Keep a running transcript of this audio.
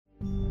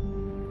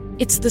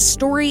It's the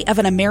story of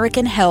an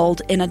American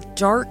held in a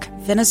dark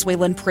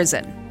Venezuelan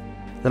prison.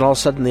 Then all of a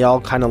sudden they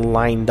all kind of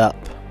lined up.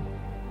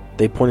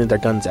 They pointed their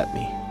guns at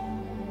me.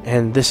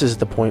 And this is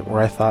the point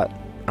where I thought,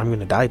 I'm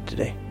going to die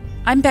today.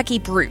 I'm Becky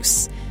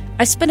Bruce.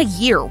 I spent a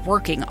year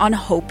working on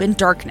Hope in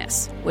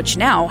Darkness, which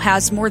now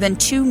has more than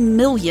 2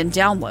 million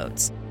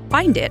downloads.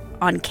 Find it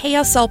on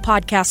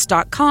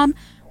kslpodcast.com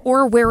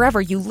or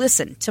wherever you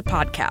listen to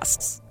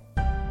podcasts.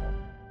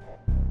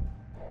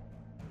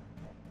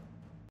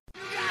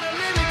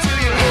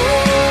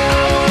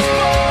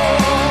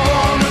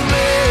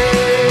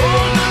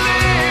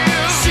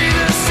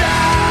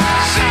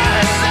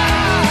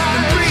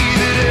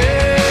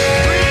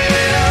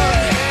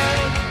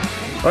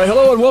 All right,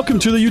 hello and welcome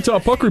to the Utah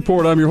Puck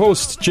Report. I'm your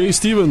host, Jay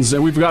Stevens,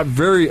 and we've got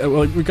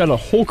a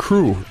whole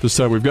crew this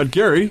time. We've got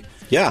Gary.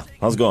 Yeah,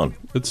 how's it going?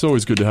 It's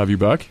always good to have you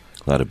back.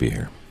 Glad to be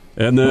here.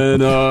 And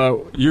then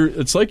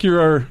it's like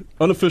you're our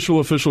unofficial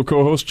official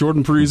co-host.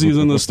 Jordan Parisi is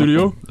in the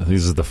studio.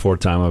 This is the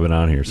fourth time I've been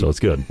on here, so it's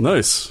good.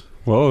 Nice.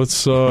 Well,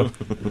 it's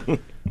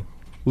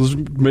let's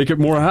make it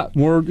more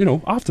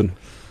often.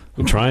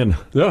 I'm trying.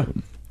 Yeah.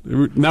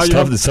 Now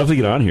it's tough to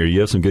get on here. You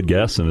have some good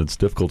guests, and it's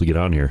difficult to get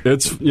on here.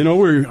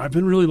 I've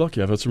been really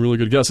lucky. I've had some really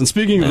good guests. And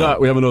speaking of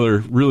that, we have another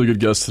really good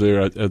guest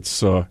today.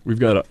 We've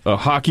got a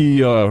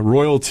hockey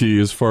royalty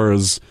as far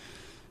as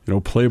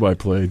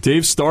play-by-play.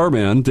 Dave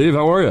Starman. Dave,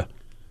 how are you?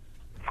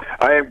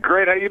 I am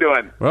great. How you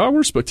doing? Well,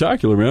 we're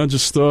spectacular, man.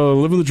 Just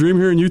living the dream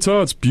here in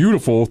Utah. It's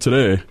beautiful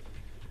today.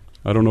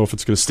 I don't know if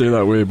it's going to stay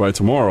that way by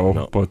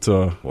tomorrow, but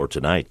or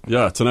tonight.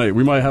 Yeah, tonight.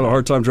 We might have a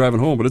hard time driving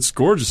home, but it's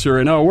gorgeous here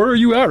right now. Where are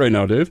you at right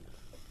now, Dave?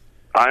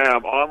 I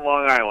am on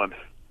Long Island.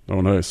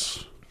 Oh,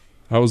 nice.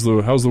 How's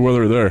the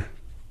weather there?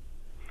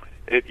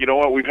 You know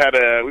what? We've had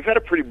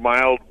a pretty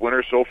mild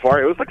winter so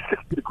far. It was like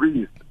 60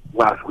 degrees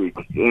last week,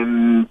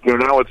 and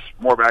now it's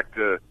more back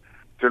to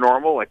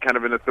normal, like kind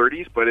of in the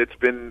 30s. But it's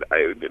been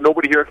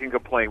nobody here can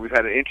complain. We've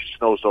had an inch of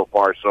snow so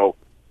far, so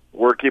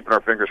we're keeping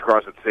our fingers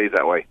crossed it stays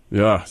that way.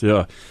 Yeah.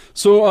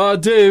 So,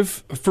 Dave,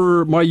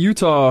 for my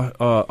Utah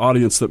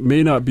audience that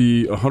may not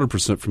be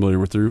 100% familiar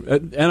with you,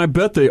 and I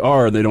bet they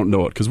are and they don't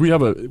know it, because we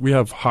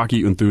have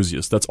hockey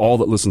enthusiasts. That's all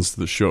that listens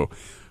to the show.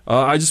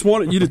 I just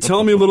wanted you to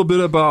tell me a little bit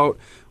about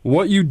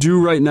what you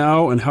do right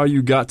now and how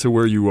you got to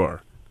where you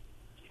are.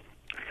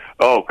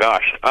 Oh,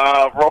 gosh.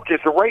 Okay,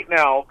 so right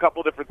now, a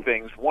couple of different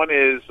things. One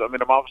is, I'm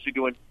obviously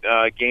doing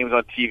games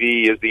on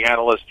TV as the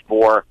analyst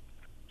for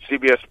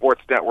CBS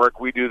Sports Network.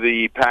 We do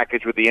the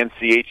package with the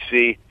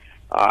NCHC.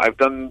 I've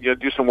done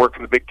do some work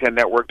for the Big Ten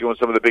Network, doing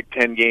some of the Big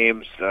Ten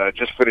games.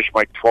 Just finished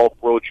my 12th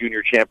World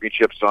Junior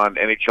Championships on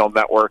NHL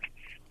Network,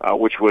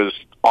 which was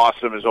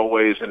awesome as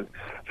always. And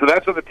so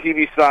that's on the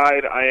TV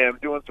side. I am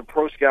doing some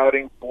pro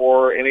scouting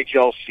for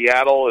NHL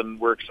Seattle, and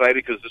we're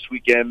excited because this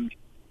weekend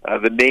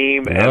the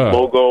name and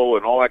logo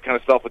and all that kind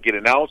of stuff will get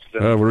announced.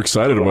 And we're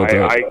excited about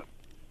that.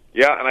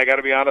 And I got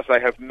to be honest, I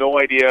have no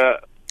idea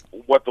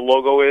what the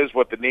logo is,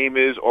 what the name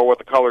is, or what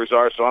the colors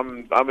are. So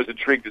I'm as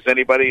intrigued as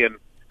anybody, and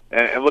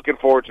looking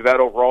forward to that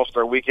over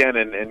All-Star Weekend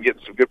and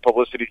getting some good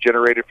publicity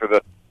generated for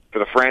the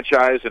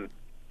franchise.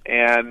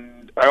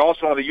 And I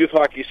also, on the youth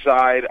hockey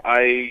side,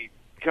 I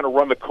kind of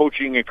run the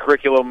coaching and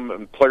curriculum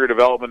and player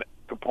development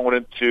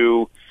component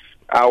to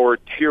our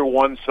Tier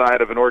 1 side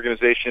of an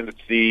organization.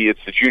 It's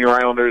the Junior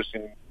Islanders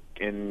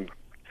in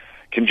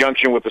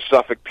conjunction with the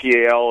Suffolk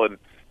PAL,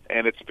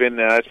 and it's been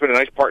a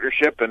nice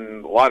partnership,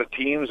 and a lot of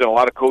teams and a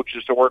lot of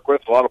coaches to work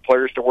with, a lot of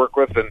players to work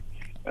with, and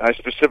I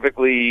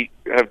specifically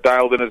have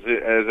dialed in as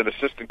an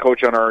assistant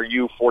coach on our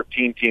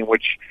U14 team,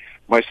 which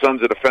my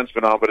son's a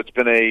defenseman on. But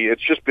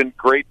it's just been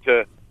great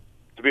to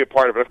be a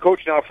part of it. I've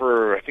coached now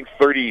for I think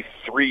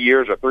 33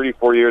 years or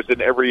 34 years, and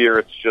every year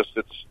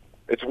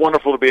it's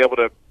wonderful to be able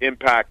to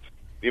impact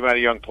the amount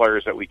of young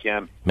players that we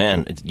can.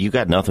 Man, you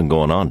got nothing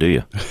going on, do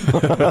you?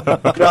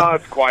 No,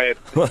 it's quiet.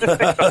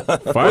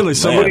 Finally,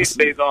 somebody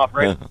stays off,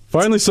 right?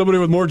 Finally, somebody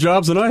with more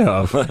jobs than I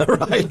have.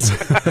 Right.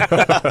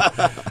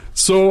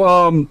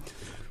 So,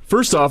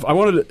 first off, I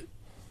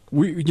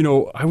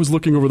was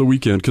looking over the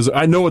weekend because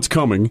I know it's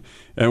coming,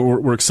 and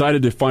we're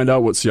excited to find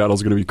out what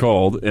Seattle's going to be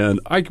called. And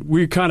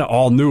we kind of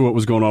all knew what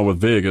was going on with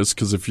Vegas,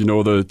 because if you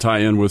know the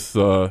tie-in with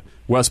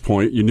West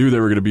Point, you knew they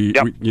were going to be.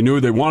 Yep. You knew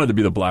they wanted to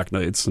be the Black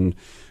Knights, and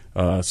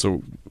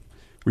so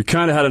we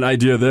kind of had an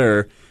idea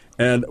there.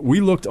 And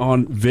we looked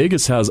on.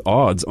 Vegas has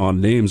odds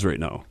on names right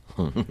now,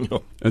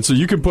 and so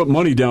you can put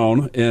money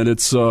down, and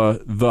it's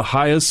the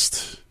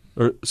highest.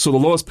 So the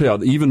lowest payout,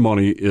 the even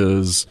money,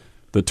 is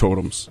the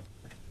Totems.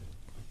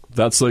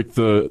 That's like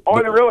the... Oh, I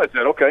didn't realize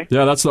that. Okay.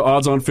 Yeah, that's the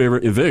odds-on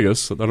favorite in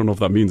Vegas. I don't know if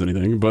that means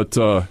anything, but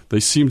they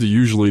seem to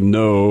usually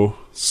know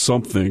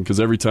something, because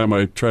every time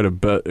I try to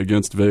bet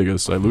against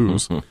Vegas, I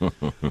lose.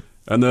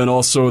 And then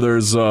also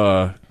there's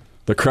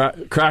the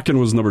Kraken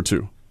was number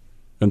 2,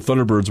 and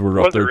Thunderbirds were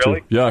up there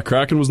really? too. Yeah,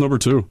 Kraken was number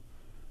 2.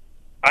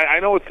 I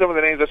know what some of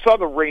the names. I saw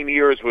the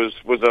Rainiers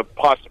was a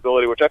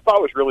possibility, which I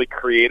thought was really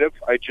creative.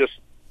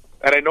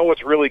 And I know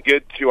it's really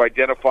good to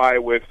identify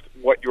with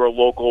what your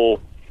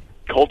local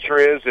culture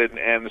is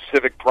and the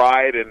civic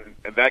pride and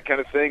that kind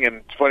of thing. And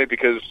it's funny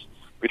because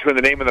between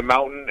the name of the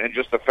mountain and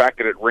just the fact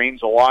that it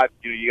rains a lot,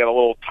 you got a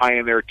little tie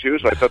in there too.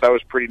 So I thought that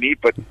was pretty neat.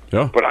 But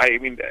I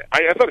mean,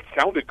 I thought it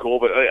sounded cool.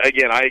 But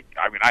again, I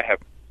have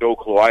no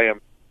clue. I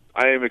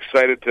am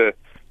excited to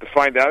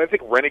find out. I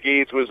think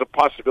Renegades was a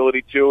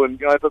possibility too,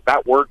 and I thought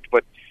that worked.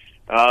 But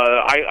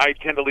I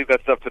tend to leave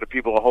that stuff to the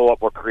people a whole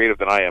lot more creative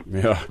than I am.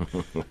 Yeah,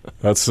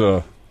 that's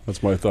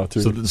my thought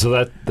too. So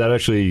that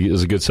actually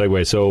is a good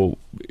segue. So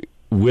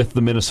with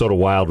the Minnesota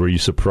Wild, were you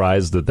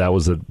surprised that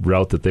was the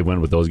route that they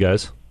went with those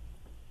guys?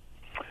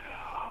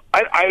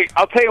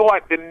 I'll tell you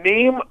what, the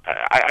name,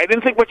 I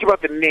didn't think much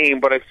about the name,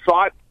 but I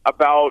thought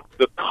about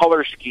the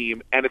color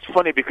scheme, and it's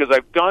funny because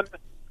I've done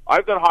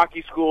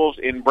hockey schools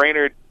in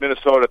Brainerd,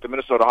 Minnesota, at the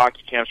Minnesota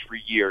hockey camps for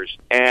years,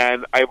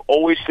 and I've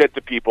always said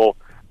to people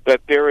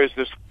that there is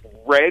this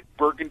red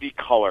burgundy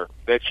color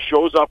that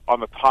shows up on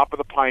the top of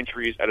the pine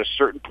trees at a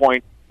certain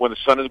point when the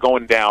sun is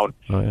going down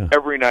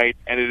every night,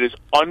 and it is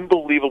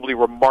unbelievably,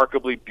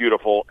 remarkably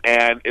beautiful,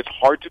 and it's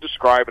hard to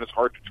describe and it's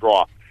hard to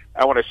draw.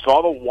 And when I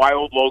saw the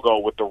Wild logo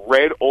with the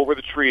red over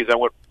the trees, I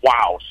went,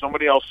 wow,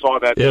 somebody else saw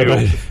that too,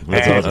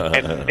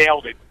 and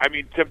nailed it. I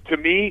mean, to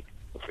me,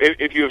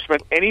 if you have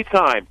spent any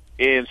time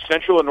in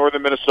central and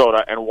northern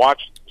Minnesota and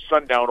watched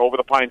sundown over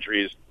the pine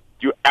trees,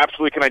 you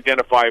absolutely can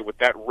identify with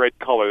that red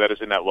color that is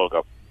in that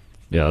logo.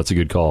 Yeah, that's a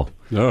good call.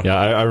 Yeah,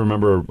 I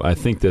remember, I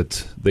think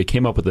that they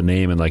came up with the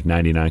name in like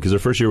 99, because their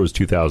first year was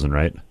 2000,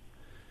 right?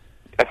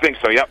 I think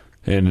so, yep.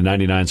 And in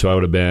 99, so I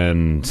would have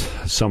been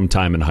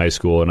sometime in high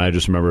school, and I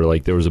just remember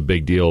like there was a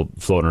big deal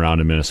floating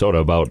around in Minnesota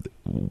about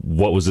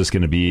what was this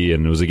going to be,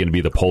 and was it going to be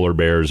the Polar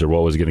Bears, or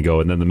what was going to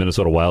go? And then the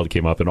Minnesota Wild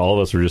came up, and all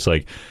of us were just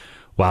like,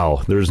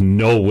 wow, there's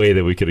no way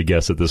that we could have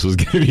guessed that this was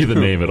going to be the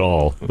name at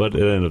all. But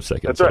it ended up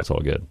second, That's so right. it's all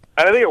good.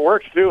 And I think it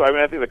works, too. I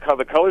mean, I think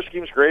the color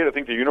scheme's great. I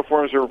think the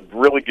uniforms are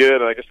really good.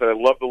 And like I said, I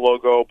love the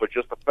logo, but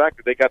just the fact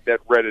that they got that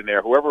red in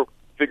there, whoever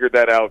figured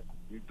that out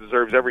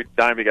deserves every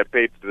dime he got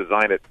paid to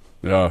design it.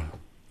 Yeah.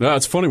 Yeah,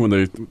 it's funny when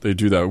they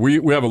do that. We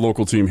have a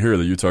local team here,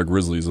 the Utah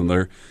Grizzlies, and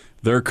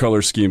their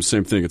color scheme,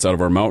 same thing. It's out of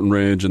our mountain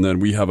range, and then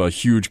we have a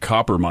huge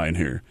copper mine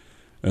here.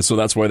 And so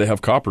that's why they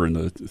have copper in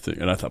the thing.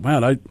 And I thought,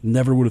 man, I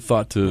never would have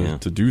thought to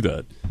do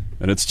that.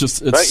 And it's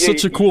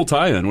such a cool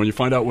tie-in when you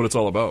find out what it's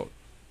all about.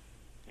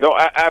 No,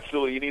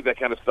 absolutely. You need that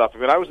kind of stuff. I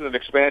mean, I was in an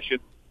expansion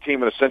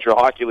team in the Central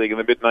Hockey League in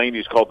the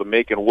mid-'90s called the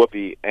Macon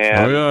Whoopie.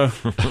 And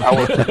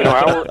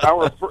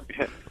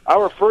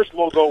our first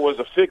logo was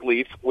a fig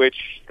leaf,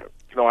 which,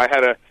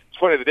 it's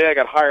funny, the day I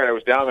got hired, I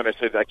was down there and I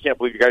said, I can't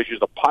believe you guys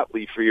used a pot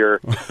leaf for your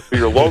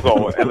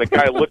logo. And the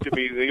guy looked at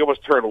me, he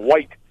almost turned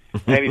white.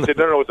 And he said,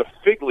 no, it's a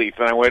fig leaf.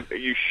 And I went, are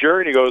you sure?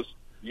 And he goes,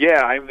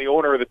 yeah, I'm the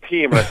owner of the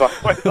team. And I thought,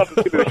 this is going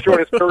to be the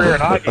shortest career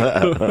in hockey.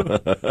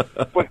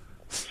 But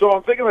so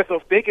I'm thinking to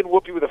myself, Macon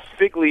Whoopie with a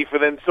fig leaf.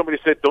 And then somebody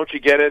said, don't you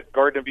get it?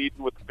 Garden of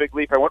Eden with the fig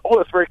leaf. I went, oh,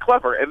 that's very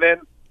clever. And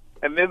then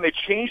they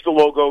changed the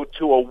logo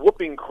to a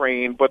whooping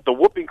crane, but the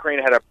whooping crane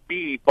had a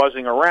bee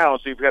buzzing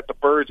around, so you've got the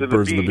birds and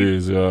the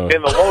bees in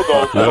the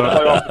logo. Play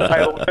off the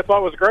title. I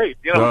thought it was great.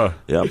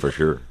 Yeah, for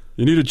sure.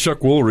 You needed Chuck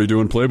Woolery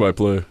doing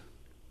play-by-play.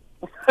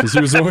 Because he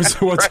was always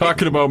the one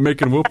talking about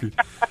making whoopee.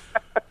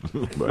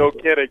 No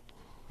kidding.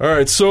 All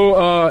right,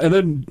 so and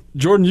then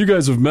Jordan, you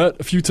guys have met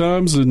a few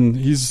times, and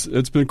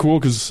it's been cool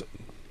because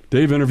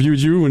Dave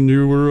interviewed you when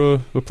you were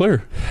a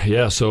player.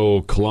 Yeah,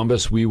 so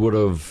Columbus, we would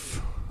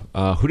have.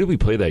 Who did we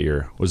play that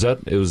year? Was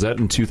that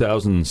in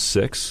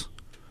 2006?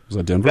 Was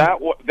that Denver?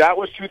 That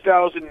was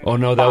 2000. Oh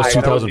no, that was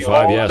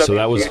 2005. Yeah, so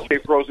that was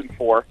WCHA Frozen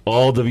Four.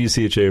 All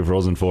WCHA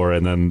Frozen Four,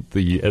 and then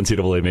the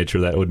NCAA made sure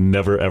that would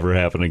never ever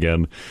happen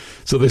again.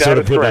 So they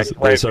started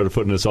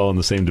putting us all in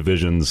the same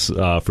divisions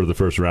for the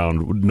first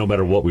round, no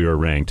matter what we were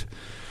ranked.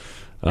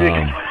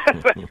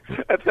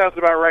 That sounds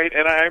about right.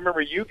 And I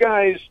remember you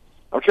guys.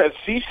 I'm trying.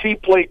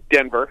 CC played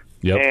Denver,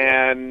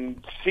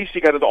 and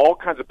CC got into all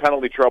kinds of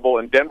penalty trouble,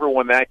 and Denver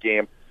won that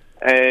game.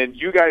 And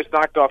you guys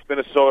knocked off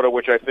Minnesota,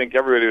 which I think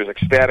everybody was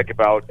ecstatic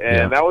about.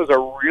 And that was a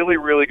really,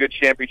 really good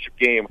championship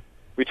game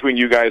between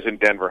you guys and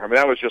Denver. I mean,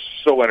 that was just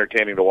so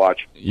entertaining to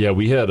watch. Yeah,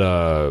 we had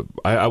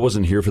I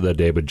wasn't here for that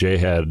day, but Jay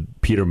had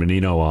Peter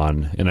Menino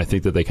on, and I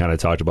think that they kind of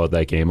talked about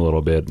that game a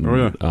little bit.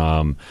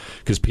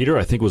 Because Peter,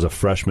 I think, was a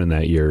freshman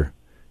that year,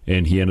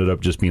 and he ended up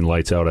just being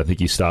lights out. I think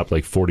he stopped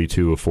like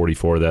 42 of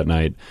 44 that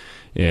night,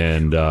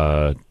 and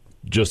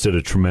just did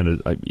a tremendous,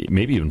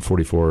 maybe even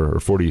 44 or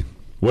 40,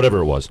 whatever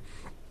it was.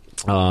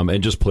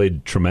 And just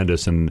played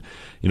tremendous, and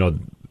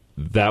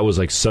that was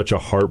like such a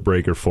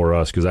heartbreaker for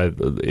us because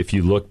if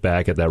you look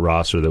back at that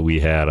roster that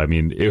we had, I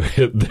mean,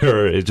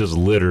 it just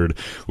littered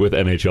with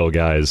NHL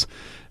guys.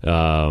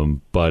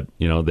 But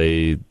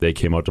they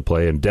came out to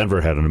play, and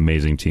Denver had an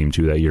amazing team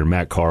too that year.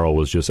 Matt Carl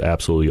was just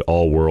absolutely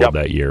all world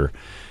that year,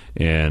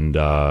 and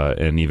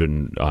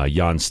even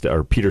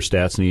Peter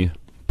Stastny.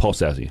 Paul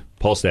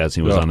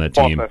Stastny was on that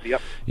team.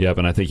 Yep,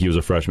 and I think he was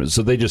a freshman.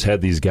 So they just had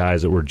these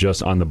guys that were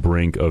just on the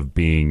brink of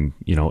being,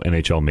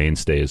 NHL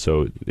mainstays.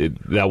 So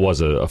that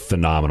was a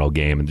phenomenal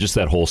game, and just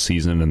that whole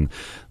season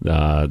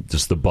and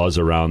just the buzz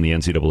around the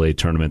NCAA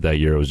tournament that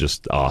year was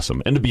just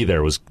awesome. And to be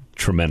there was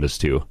tremendous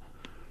too.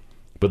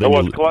 But then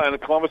and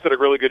Columbus did a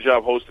really good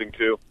job hosting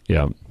too.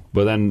 Yeah.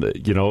 But then,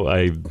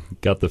 I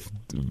got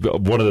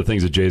one of the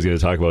things that Jay's going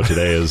to talk about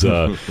today is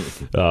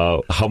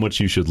how much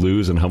you should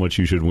lose and how much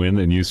you should win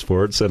in youth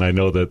sports. And I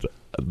know that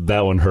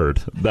one hurt.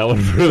 That one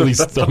really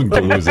stung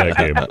to lose that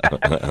game.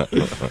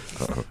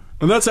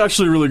 And that's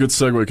actually a really good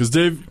segue because,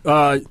 Dave,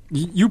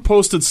 you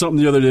posted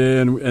something the other day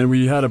and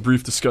we had a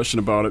brief discussion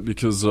about it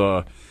because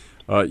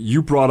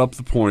you brought up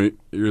the point.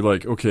 You're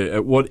like, okay,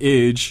 at what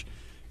age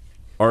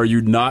are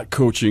you not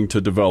coaching to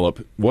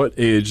develop? What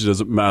age does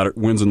it matter?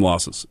 Wins and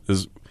losses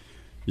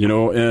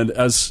and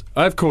as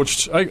I've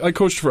coached, I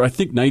coached for I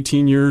think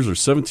 19 years or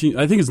 17.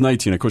 I think it's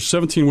 19. I coached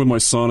 17 with my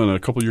son and a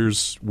couple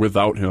years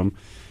without him,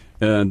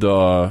 and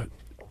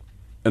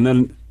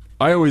then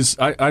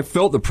I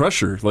felt the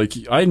pressure. Like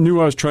I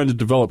knew I was trying to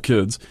develop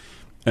kids,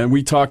 and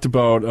we talked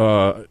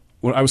about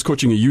when I was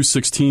coaching a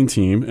U16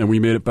 team, and we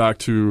made it back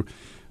to.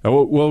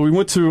 We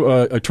went to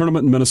a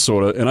tournament in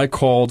Minnesota, and I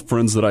called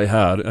friends that I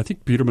had. I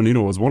think Peter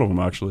Menino was one of them,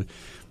 actually.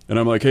 And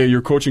I'm like, hey,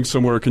 you're coaching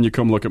somewhere. Can you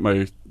come look at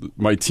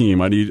my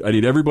team? I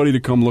need everybody to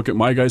come look at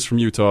my guys from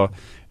Utah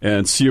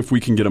and see if we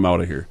can get them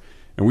out of here.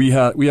 And we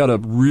had a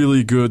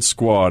really good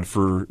squad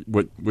for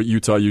what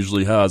Utah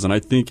usually has. And I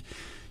think,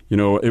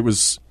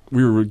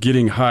 we were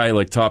getting high,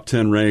 like top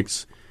 10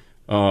 ranks,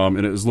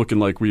 and it was looking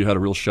like we had a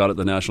real shot at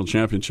the national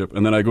championship.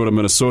 And then I go to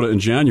Minnesota in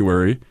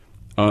January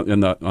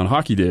on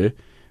Hockey Day,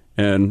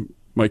 and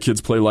my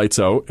kids play lights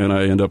out, and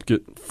I end up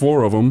getting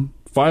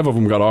 5 of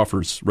them got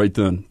offers right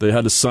then. They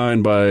had to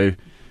sign by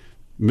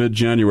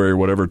mid-January or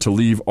whatever to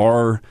leave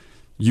our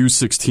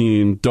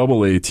U16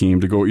 AA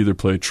team to go either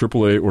play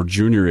AAA or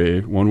Junior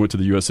A. One went to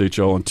the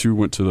USHL and 2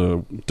 went to the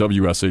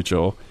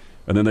WSHL.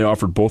 And then they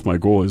offered both my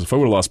goalies. If I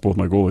would have lost both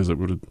my goalies, it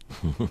would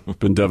have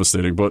been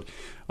devastating. But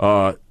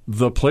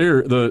the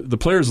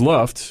players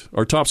left.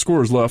 Our top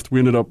scorers left. We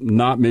ended up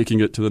not making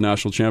it to the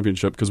national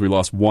championship because we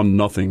lost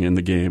 1-0 in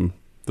the game,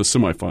 the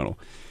semifinal.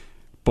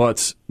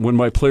 But when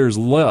my players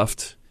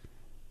left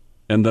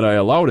and that I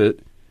allowed it,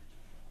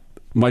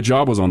 my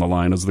job was on the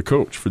line as the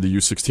coach for the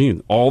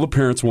U16. All the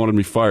parents wanted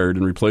me fired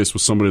and replaced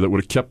with somebody that would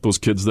have kept those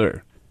kids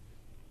there.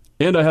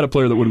 And I had a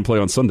player that wouldn't play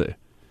on Sunday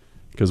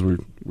because we're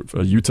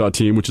a Utah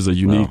team, which is a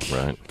unique,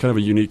 kind of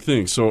a unique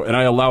thing. So, and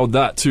I allowed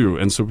that too.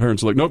 And so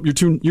parents were like, "Nope,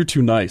 you're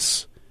too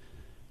nice.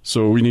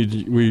 So we need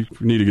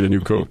to get a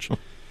new coach."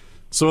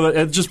 So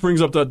it just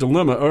brings up that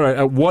dilemma. All right,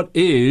 at what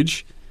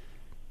age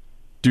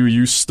do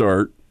you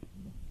start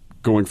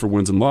going for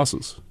wins and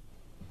losses?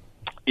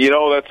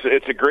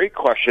 It's a great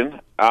question.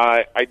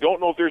 I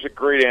don't know if there's a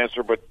great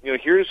answer, but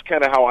here's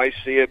kind of how I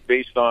see it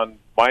based on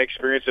my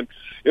experience. And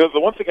the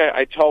one thing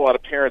I tell a lot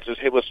of parents is,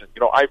 hey, listen,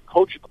 I've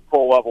coached at the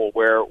pro level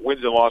where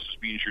wins and losses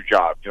means your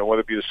job. Whether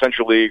it be the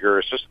Central League or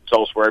assistants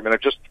elsewhere. I mean,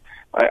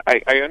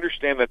 I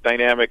understand that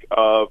dynamic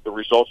of the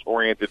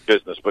results-oriented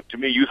business, but to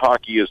me, youth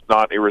hockey is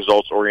not a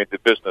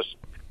results-oriented business.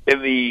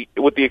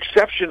 With the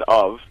exception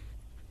of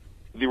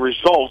the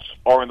results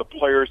are in the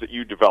players that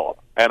you develop.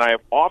 And I have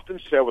often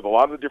said with a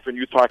lot of the different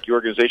youth hockey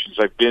organizations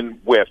I've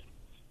been with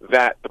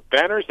that the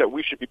banners that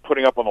we should be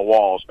putting up on the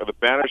walls are the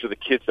banners of the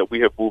kids that we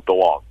have moved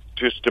along.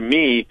 Just to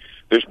me,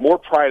 there's more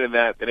pride in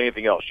that than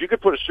anything else. You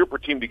could put a super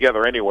team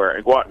together anywhere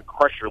and go out and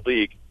crush your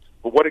league,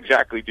 but what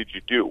exactly did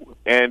you do?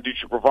 And did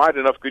you provide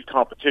enough good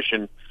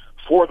competition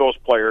for those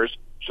players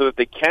so that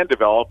they can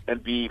develop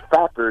and be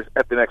factors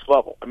at the next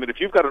level? I mean,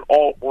 if you've got an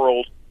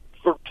all-world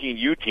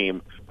 13U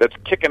team that's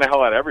kicking the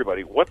hell out of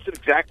everybody, what's it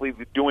exactly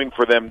doing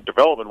for them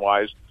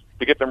development-wise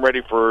to get them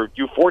ready for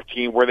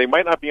U14 where they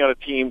might not be on a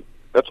team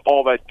that's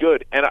all that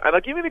good? And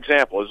I'll give you an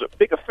example. As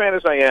big a fan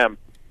as I am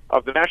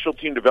of the National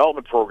Team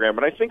Development Program,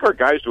 and I think our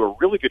guys do a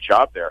really good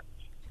job there,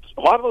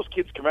 a lot of those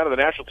kids come out of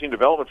the National Team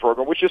Development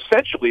Program, which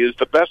essentially is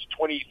the best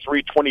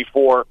 23,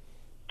 24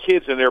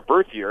 kids in their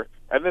birth year,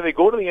 and then they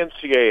go to the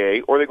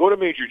NCAA or they go to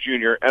Major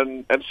Junior,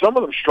 and some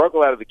of them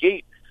struggle out of the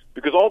gate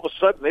because all of a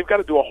sudden they've got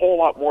to do a whole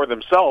lot more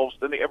themselves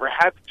than they ever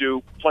had to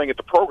do playing at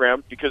the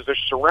program because they're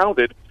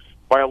surrounded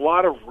by a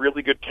lot of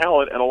really good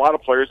talent and a lot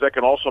of players that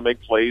can also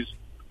make plays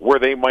where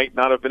they might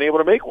not have been able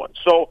to make one.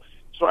 So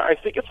I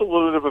think it's a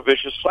little bit of a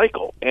vicious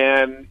cycle.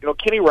 And,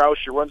 Kenny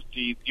Roush, who runs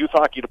the youth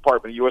hockey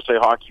department at USA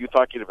Hockey, Youth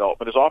Hockey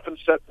Development, has often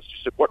said,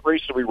 what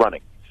race are we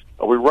running?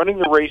 Are we running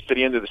the race to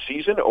the end of the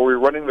season, or are we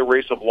running the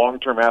race of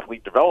long-term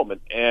athlete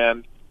development?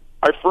 And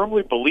I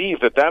firmly believe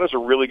that is a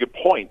really good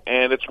point,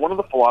 and it's one of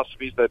the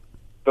philosophies that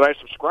I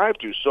subscribe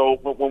to. So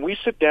when we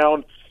sit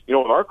down,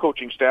 with our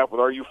coaching staff, with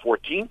our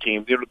U14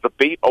 team, the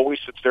debate always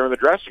sits there in the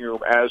dressing room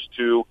as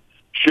to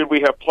should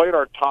we have played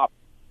our top,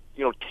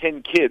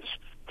 10 kids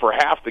for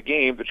half the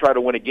game to try to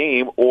win a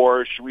game,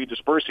 or should we be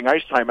dispersing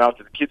ice time out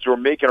to the kids who are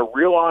making a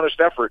real honest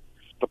effort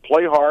to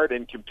play hard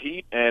and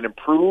compete and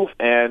improve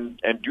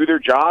and do their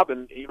job,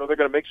 and they're going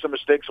to make some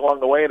mistakes along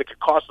the way, and it could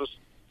cost us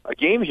a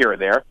game here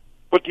and there.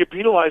 But do you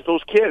penalize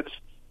those kids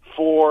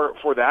for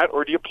that,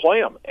 or do you play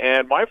them?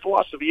 And my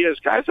philosophy is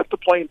guys have to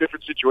play in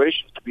different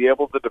situations to be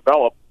able to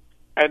develop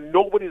And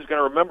nobody's going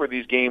to remember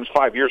these games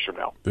 5 years from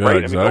now, Yeah, right?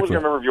 exactly. I mean, nobody's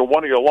going to remember if you're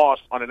won or you're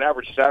lost on an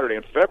average Saturday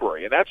in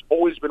February, and that's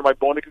always been my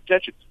bone of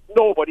contention.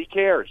 Nobody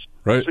cares.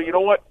 Right. So you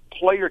know what?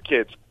 Play your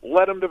kids.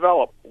 Let them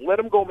develop. Let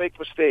them go make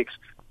mistakes.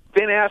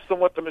 Then ask them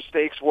what the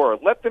mistakes were.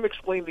 Let them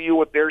explain to you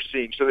what they're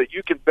seeing so that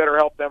you can better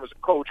help them as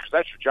a coach, because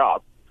that's your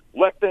job.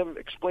 Let them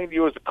explain to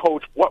you as a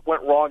coach what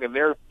went wrong in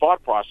their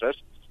thought process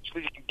so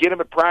that you can get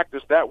them at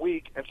practice that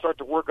week and start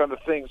to work on the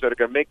things that are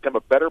going to make them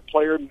a better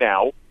player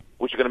now,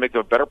 which are going to make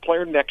them a better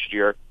player next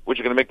year, which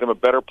are going to make them a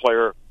better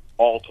player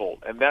all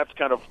told. And that's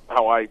kind of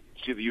how I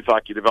see the youth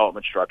hockey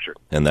development structure.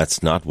 And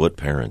that's not what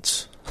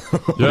parents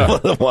Yeah.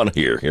 want to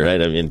hear,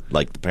 right? I mean,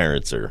 like the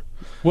parents are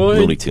Well,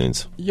 Looney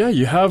Tunes. Yeah,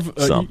 you have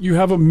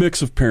a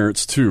mix of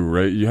parents too,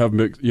 right? You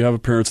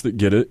have parents that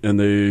get it, and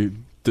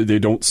they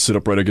don't sit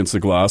up right against the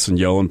glass and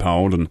yell and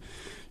pound, and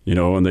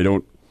and they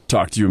don't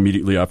talk to you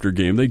immediately after a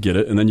game. They get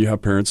it, and then you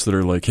have parents that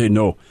are like, "Hey,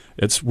 no,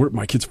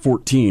 my kid's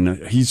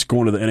 14. He's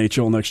going to the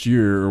NHL next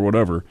year or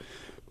whatever."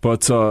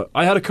 But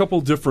I had a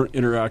couple different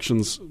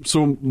interactions.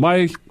 So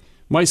my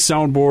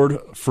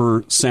soundboard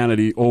for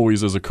sanity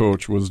always as a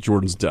coach was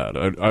Jordan's dad.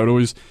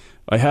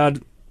 I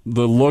had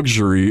the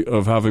luxury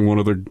of having one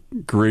of the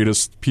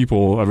greatest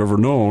people I've ever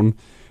known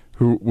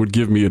who would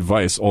give me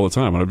advice all the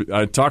time. And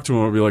I'd talk to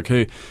him, I'd be like,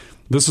 hey,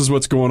 this is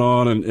what's going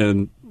on.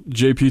 And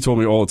JP told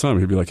me all the time,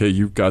 he'd be like, hey,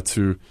 you've got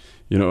to,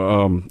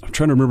 I'm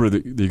trying to remember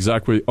the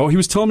exact way. Oh, he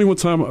was telling me one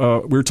time,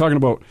 we were talking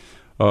about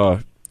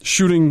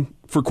shooting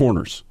for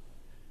corners.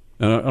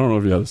 And I don't know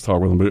if you had this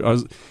talk with him,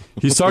 but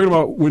he's talking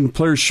about when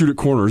players shoot at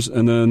corners,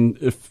 and then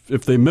if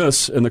they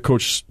miss and the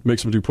coach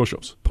makes them do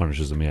push-ups.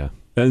 Punishes them, yeah.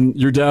 And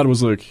your dad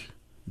was like,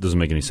 doesn't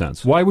make any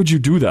sense. why would you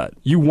do that?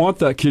 You want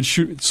that kid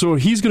shoot. So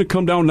he's going to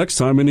come down next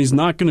time, and he's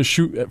not going to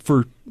shoot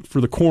for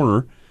the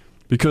corner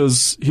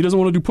because he doesn't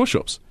want to do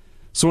push-ups.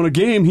 So in a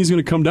game, he's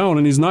going to come down,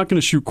 and he's not going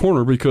to shoot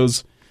corner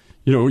because,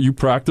 you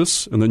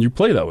practice, and then you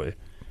play that way.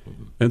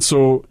 And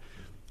so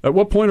at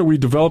what point are we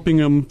developing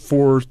them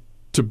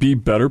to be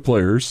better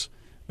players,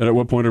 and at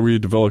what point are we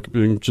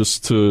developing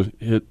just to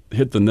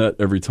hit the net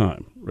every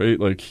time, right?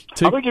 Like,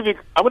 I'm going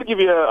to give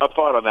you a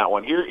thought on that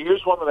one.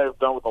 Here's one that I've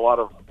done with a lot,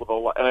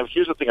 and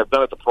here's the thing: I've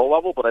done it at the pro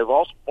level, but I've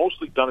also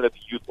mostly done it at the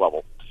youth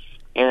level.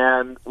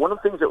 And one of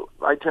the things that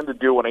I tend to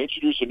do when I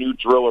introduce a new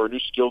drill or a new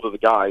skill to the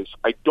guys,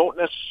 I don't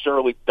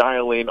necessarily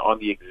dial in on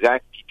the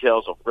exact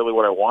details of really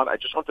what I want. I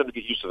just want them to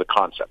get used to the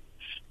concept.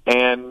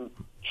 And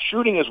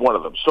shooting is one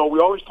of them. So we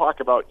always talk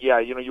about, you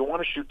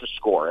want to shoot to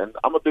score. And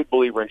I'm a big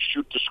believer in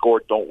shoot to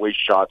score, don't waste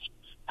shots.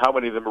 How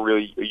many of them are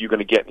you going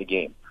to get in a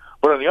game?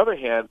 But on the other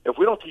hand, if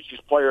we don't teach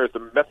these players the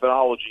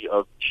methodology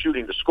of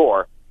shooting to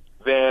score,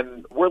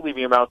 then we're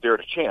leaving them out there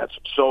to chance.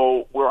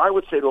 So where I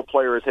would say to a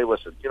player is, hey,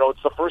 listen,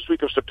 it's the first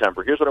week of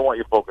September. Here's what I want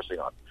you focusing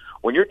on.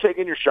 When you're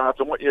taking your shots,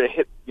 I want you to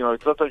hit,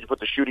 sometimes you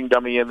put the shooting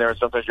dummy in there, and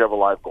sometimes you have a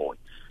live goalie.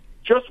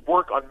 Just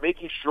work on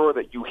making sure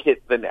that you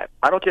hit the net.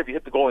 I don't care if you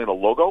hit the goalie in the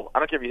logo. I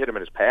don't care if you hit him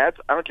in his pads.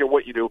 I don't care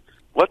what you do.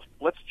 Let's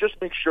just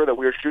make sure that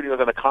we are shooting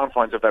within the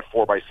confines of that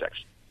 4x6,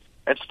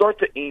 and start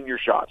to aim your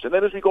shots. And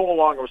then as we go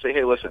along, we'll say,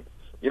 hey, listen,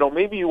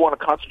 maybe you want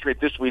to concentrate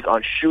this week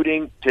on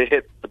shooting to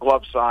hit the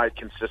glove side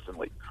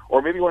consistently,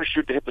 or maybe you want to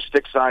shoot to hit the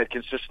stick side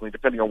consistently,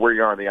 depending on where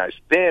you are on the ice.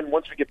 Then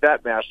once we get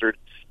that mastered,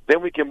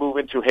 then we can move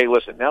into, hey,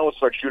 listen, now let's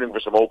start shooting for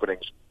some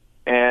openings.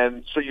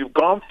 And so you've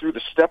gone through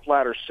the step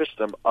ladder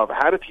system of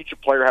how to teach a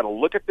player how to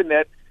look at the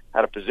net,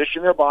 how to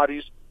position their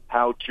bodies,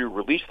 how to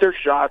release their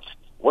shots,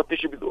 what they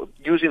should be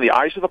using the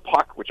eyes of the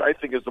puck, which I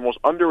think is the most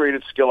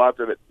underrated skill out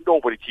there that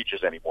nobody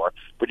teaches anymore.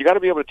 But you got to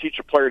be able to teach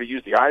a player to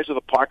use the eyes of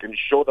the puck and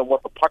show them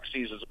what the puck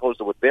sees as opposed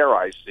to what their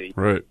eyes see.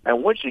 right.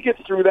 And once you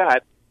get through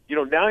that,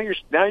 now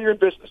you're in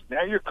business.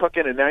 Now you're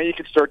cooking, and now you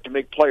can start to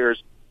make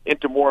players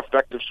into more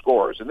effective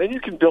scorers. And then you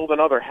can build on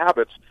other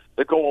habits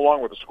that go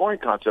along with the scoring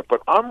concept.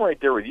 But I'm right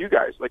there with you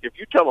guys. Like, if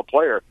you tell a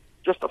player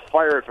just to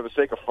fire it for the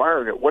sake of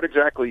firing it, what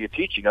exactly are you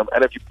teaching them?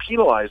 And if you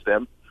penalize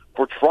them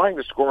for trying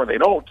to score and they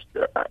don't,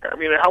 I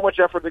mean, how much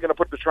effort are they going to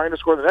put into trying to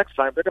score the next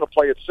time? They're going to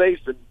play it safe,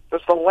 and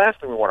that's the last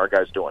thing we want our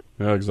guys doing.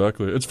 Yeah,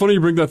 exactly. It's funny you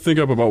bring that thing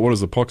up about what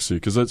does the puck see,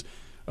 because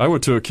I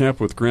went to a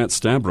camp with Grant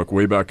Stanbrook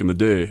way back in the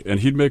day,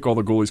 and he'd make all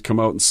the goalies come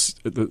out,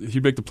 and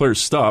he'd make the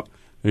players stop,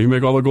 and he'd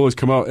make all the goalies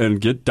come out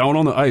and get down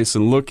on the ice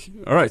and look,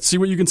 all right, see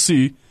what you can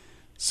see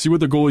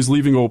what the goalie's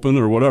leaving open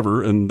or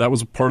whatever, and that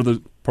was part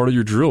of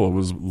your drill,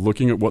 was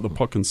looking at what the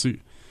puck can see.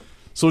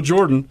 So,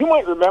 Jordan. You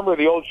might remember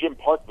the old Jim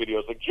Park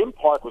videos. Like, Jim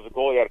Park was a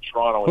goalie out of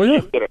Toronto,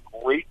 and Jim did a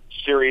great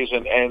series,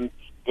 and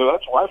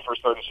that's where I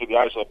first started to see the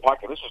eyes of the puck,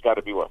 and this has got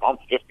to be, I'm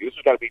 50, this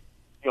has got to be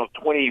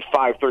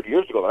 25, 30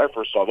 years ago that I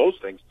first saw those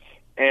things.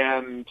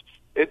 And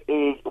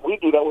we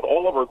do that with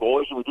all of our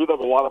goalies, and we do that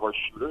with a lot of our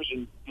shooters.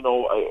 And,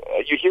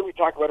 you hear me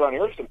talk about it on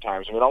air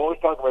sometimes. I mean, I'll always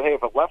talk about, hey,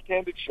 if a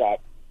left-handed shot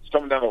is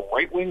coming down the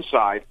right wing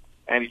side,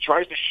 and he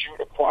tries to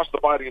shoot across the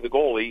body of the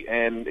goalie,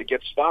 and it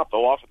gets stopped,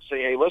 I'll often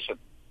say, hey, listen,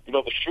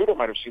 the shooter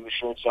might have seen the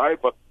short side,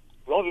 but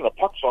the only thing the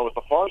puck saw was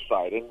the far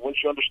side. And once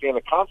you understand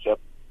the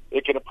concept,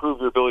 it can improve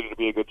your ability to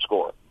be a good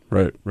scorer.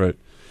 Right.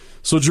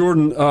 So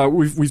Jordan,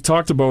 we've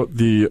talked about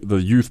the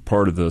youth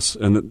part of this,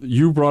 and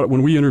you brought,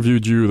 when we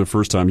interviewed you the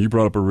first time, you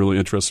brought up a really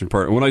interesting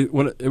part. And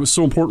when it was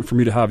so important for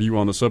me to have you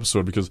on this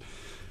episode, because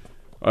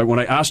when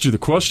I asked you the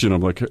question,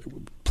 I'm like,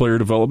 player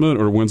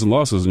development or wins and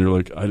losses, and you're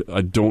like,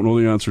 I don't know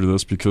the answer to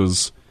this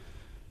because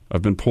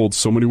I've been pulled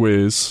so many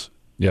ways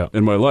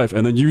in my life.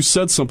 And then you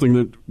said something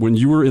that when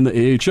you were in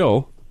the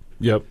AHL.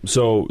 Yep.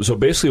 So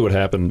basically what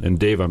happened, and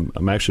Dave,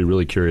 I'm actually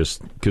really curious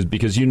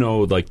because you know,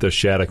 like the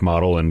Shattuck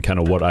model and kind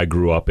of what I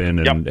grew up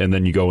in, and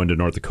then you go into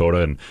North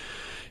Dakota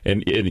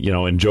and you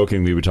know, and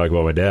jokingly we talk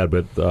about my dad,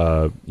 but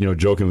you know,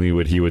 jokingly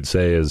what he would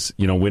say is,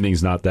 you know,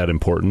 winning's not that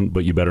important,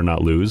 but you better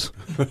not lose.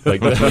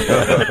 Like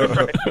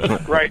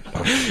that. Right.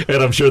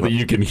 And I'm sure that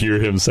you can hear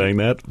him saying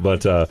that,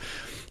 but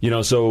you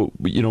know, so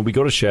you know, we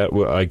go to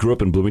Shattuck. I grew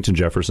up in Bloomington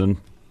Jefferson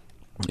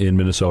in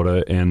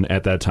Minnesota, and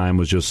at that time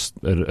was just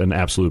an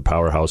absolute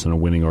powerhouse and a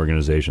winning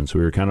organization. So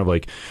we were kind of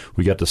like,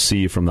 we got to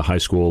see from the high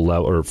school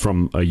level, or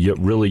from a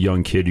really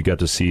young kid, you got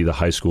to see the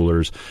high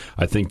schoolers.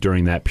 I think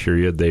during that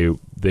period,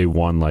 they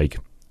won like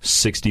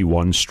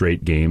 61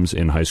 straight games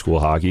in high school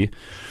hockey.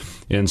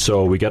 And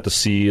so we got to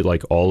see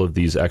like all of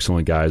these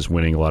excellent guys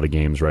winning a lot of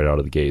games right out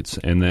of the gates.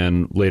 And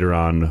then later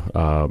on,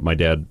 my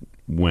dad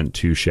went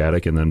to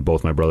Shattuck, and then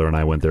both my brother and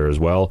I went there as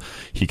well.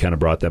 He kind of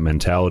brought that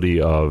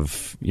mentality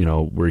of, you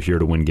know, we're here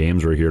to win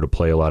games, we're here to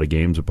play a lot of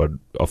games, but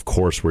of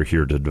course we're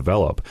here to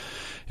develop.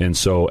 And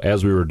so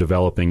as we were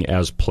developing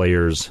as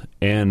players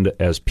and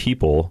as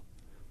people,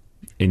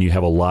 and you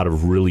have a lot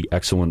of really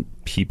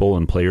excellent people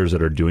and players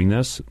that are doing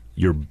this,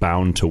 you're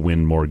bound to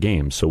win more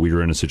games. So we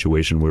were in a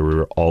situation where we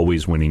were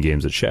always winning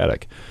games at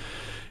Shattuck.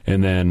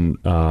 And then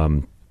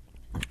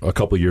a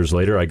couple years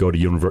later, I go to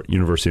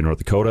University of North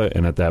Dakota,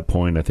 and at that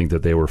point, I think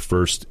that they were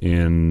first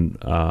in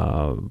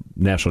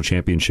national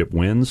championship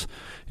wins.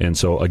 And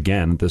so,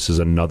 again, this is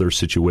another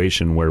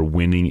situation where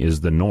winning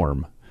is the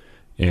norm.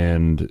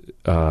 And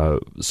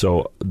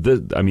so,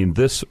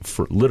 this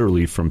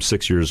literally from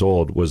 6 years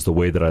old was the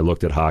way that I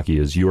looked at hockey: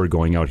 is you are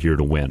going out here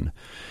to win.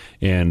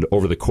 And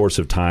over the course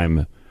of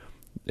time,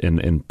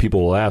 and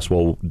people will ask,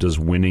 well, does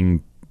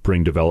winning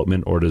bring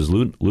development, or does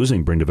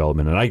losing bring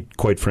development? And I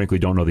quite frankly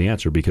don't know the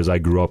answer, because I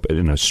grew up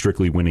in a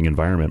strictly winning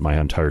environment my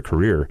entire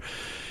career.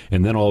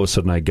 And then all of a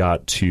sudden I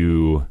got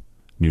to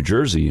New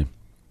Jersey,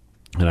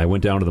 and I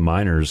went down to the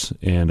minors,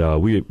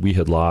 and we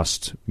had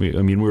lost. We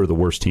were the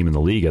worst team in the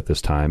league at this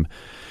time,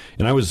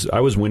 and I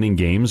was winning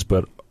games,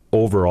 but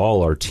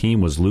overall our team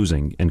was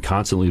losing and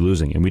constantly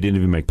losing, and we didn't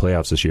even make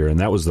playoffs this year. And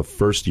that was the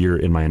first year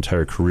in my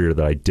entire career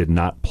that I did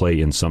not play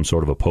in some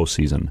sort of a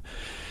postseason.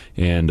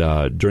 And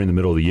during the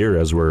middle of the year,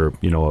 as we're,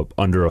 you know,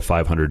 under a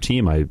 500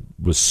 team, I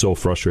was so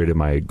frustrated.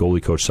 My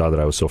goalie coach saw that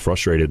I was so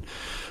frustrated,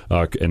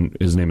 and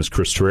his name is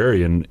Chris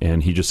Terreri,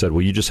 and he just said,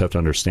 well, you just have to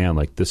understand,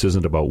 like, this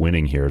isn't about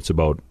winning here. It's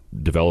about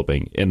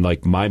developing. And,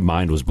 like, my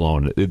mind was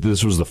blown.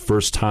 This was the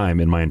first time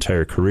in my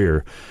entire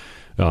career,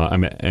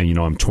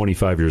 I'm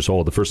 25 years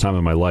old, the first time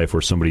in my life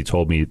where somebody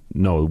told me,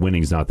 no,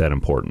 winning's not that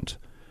important.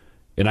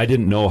 And I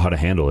didn't know how to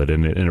handle it,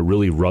 and it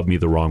really rubbed me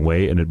the wrong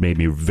way, and it made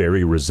me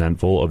very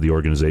resentful of the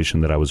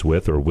organization that I was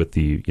with, or with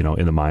the, you know,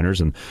 in the minors,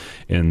 and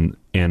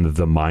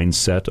the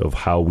mindset of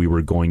how we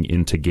were going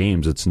into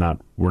games.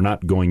 We're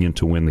not going in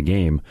to win the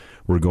game.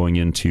 We're going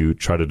in to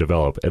try to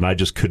develop, and I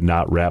just could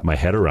not wrap my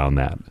head around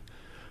that.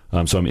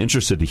 So I'm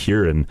interested to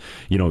hear, and,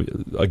 you know,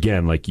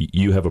 again, like,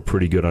 you have a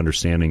pretty good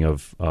understanding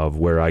of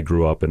where I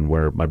grew up and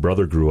where my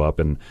brother grew up,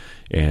 and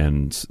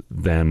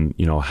then,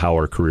 you know, how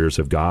our careers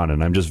have gone,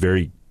 and I'm just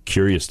very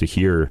curious to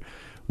hear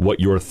what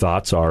your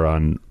thoughts are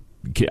on.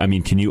 I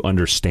mean, can you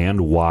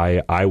understand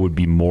why I would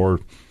be more?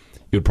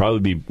 It would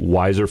probably be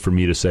wiser for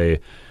me to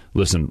say,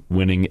 listen,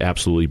 winning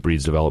absolutely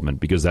breeds development,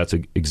 because that's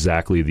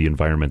exactly the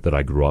environment that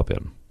I grew up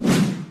in.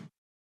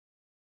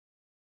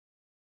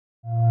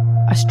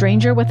 A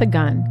stranger with a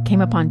gun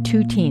came upon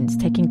two teens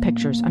taking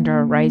pictures under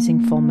a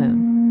rising full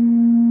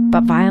moon.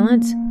 But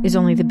violence is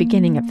only the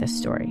beginning of this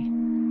story.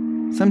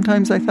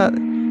 Sometimes I thought,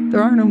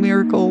 there are no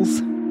miracles.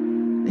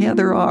 Yeah,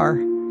 there are.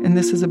 And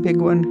this is a big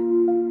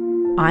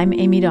one. I'm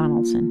Amy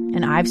Donaldson,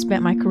 and I've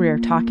spent my career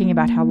talking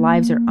about how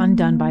lives are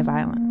undone by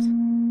violence.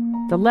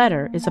 The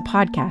Letter is a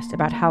podcast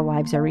about how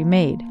lives are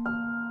remade.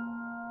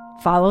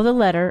 Follow The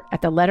Letter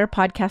at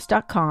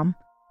theletterpodcast.com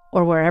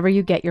or wherever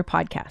you get your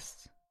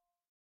podcasts.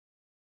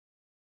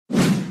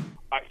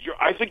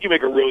 I think you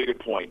make a really good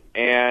point,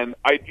 and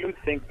I do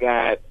think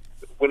that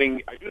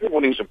winning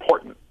is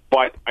important,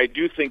 but I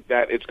do think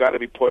that it's got to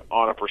be put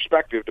on a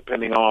perspective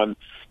depending on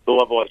the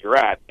level that you're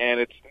at. And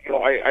it's, you know,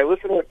 I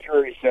listen to what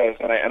Terry says,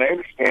 and I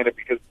understand it,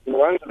 because when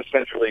I was in the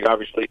Central League,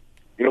 obviously,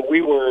 you know,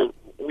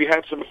 we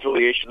had some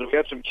affiliations, we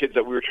had some kids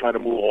that we were trying to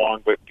move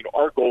along, but, you know,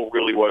 our goal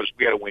really was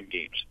we had to win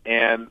games.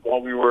 And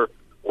while we were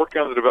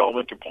working on the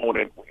development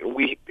component,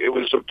 it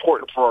was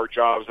important for our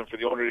jobs and for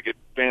the owner to get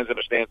fans in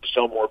the stands to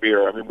sell more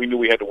beer. I mean, we knew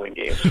we had to win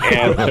games,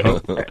 and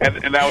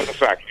that was a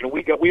fact. You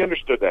know, we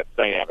understood that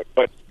dynamic,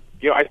 but,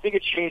 you know, I think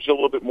it changed a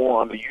little bit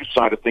more on the youth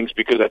side of things,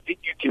 because I think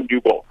you can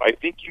do both. I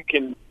think you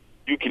can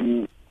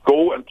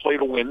go and play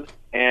to win,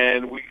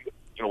 and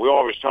we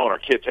always telling our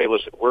kids, hey,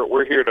 listen,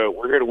 we're here to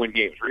win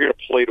games. We're here to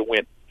play to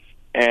win.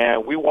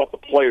 And we want the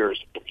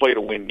players to play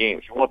to win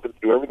games. We want them to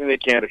do everything they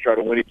can to try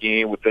to win a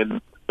game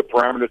within the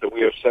parameters that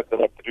we have set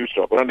them up to do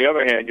so. But on the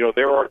other hand,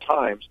 there are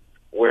times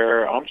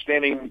where I'm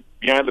standing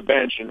behind the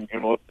bench, and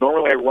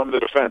normally I run the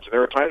defense, and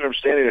there are times I'm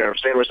standing there and I'm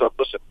saying to myself,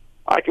 listen,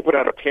 I could put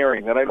out a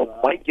pairing that I know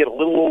might get a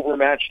little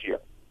overmatched here.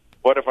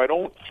 But if I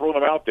don't throw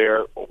them out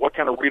there, what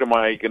kind of read am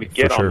I going to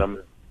get on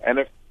them?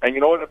 And you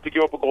know what? If they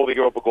give up a goal, they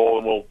give up a goal,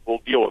 and we'll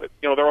deal with it.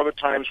 There are other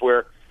times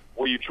where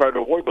you try to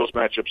avoid those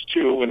matchups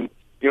too, and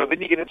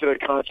then you get into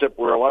that concept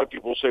where a lot of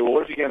people say, well,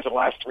 what if you get into the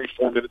last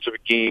 3-4 minutes of a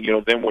game?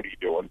 Then what do you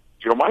do? And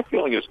my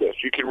feeling is this: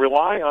 you can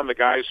rely on the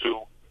guys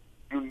who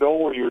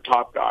are your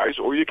top guys,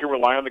 or you can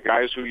rely on the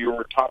guys who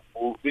your top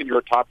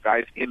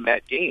guys in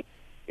that game.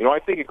 I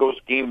think it goes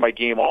game by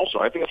game. Also,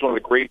 I think that's one of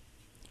the great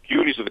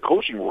beauties of the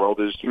coaching world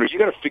is you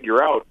got to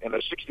figure out in a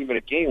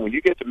 60-minute game, when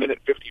you get to minute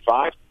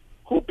 55,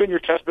 who've been your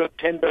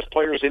 10 best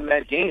players in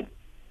that game,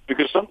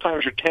 because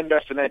sometimes your 10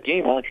 best in that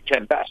game aren't your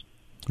 10 best.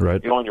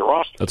 Right. On your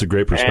roster. That's a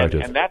great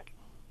perspective. And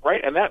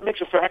that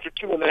makes a factor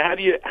too. And then how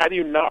do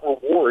you not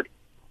reward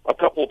a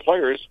couple of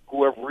players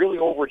who have really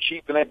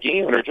overachieved in that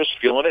game and are just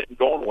feeling it and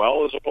going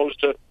well, as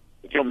opposed to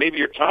maybe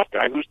your top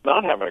guy who's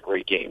not having a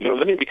great game.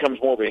 Then he becomes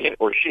more of a hit,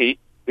 or she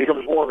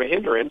becomes more of a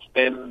hindrance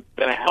than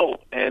a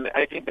help. And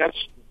I think that's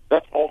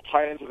all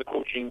tied into the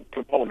coaching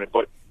component.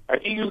 But I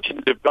think you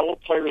can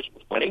develop players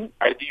with winning.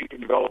 I think you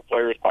can develop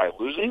players by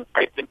losing.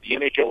 I think the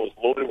NHL is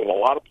loaded with a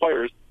lot of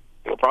players.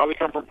 They'll probably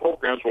come from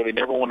programs where they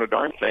never won a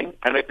darn thing.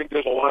 And I think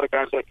there's a lot of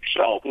guys like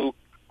yourself who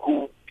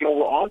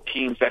were on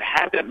teams that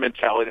had that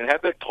mentality and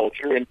had that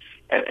culture and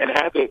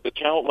had the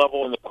talent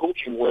level and the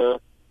coaching where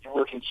you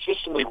were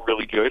consistently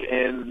really good.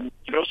 And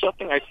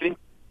something, I think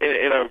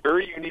in a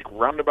very unique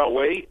roundabout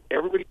way,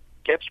 everybody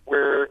gets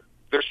where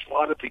they're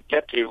slotted to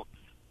get to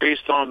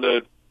based on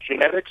the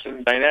genetics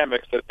and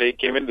dynamics that they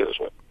came into this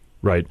with.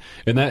 Right,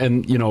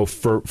 and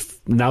for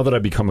now that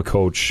I've become a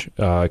coach,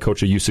 I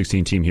coach a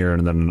U16 team here,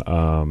 and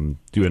then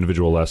do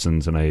individual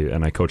lessons, and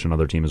I coach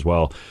another team as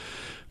well.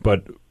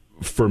 But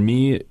for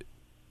me,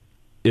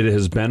 it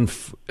has been,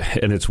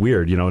 and it's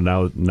weird,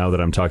 now that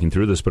I'm talking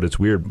through this, but it's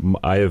weird.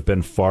 I have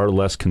been far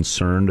less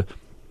concerned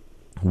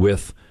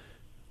with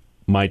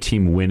my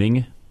team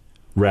winning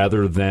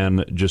rather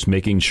than just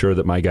making sure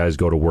that my guys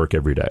go to work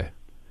every day.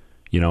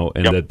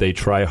 That they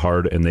try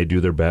hard and they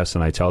do their best.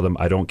 And I tell them,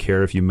 I don't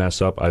care if you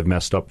mess up. I've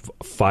messed up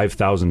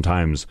 5,000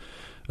 times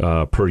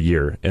per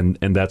year. And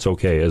that's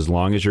okay, as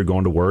long as you're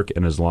going to work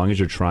and as long as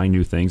you're trying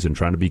new things and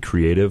trying to be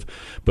creative.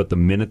 But the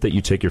minute that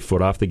you take your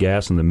foot off the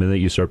gas and the minute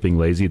you start being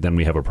lazy, then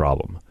we have a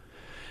problem.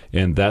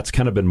 And that's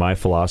kind of been my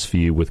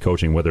philosophy with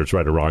coaching, whether it's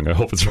right or wrong. I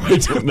hope it's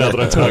right now that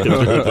I'm talking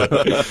through it.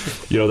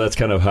 But, that's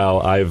kind of how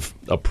I've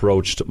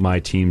approached my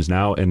teams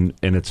now. And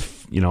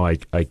it's,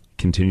 I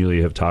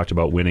continually have talked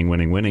about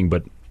winning.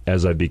 But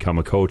as I've become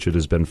a coach, it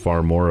has been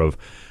far more of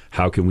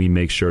how can we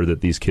make sure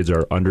that these kids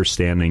are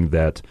understanding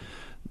that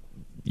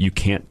you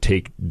can't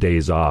take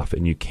days off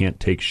and you can't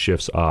take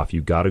shifts off.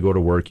 You got to go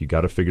to work. You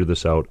got to figure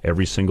this out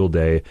every single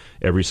day,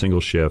 every single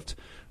shift.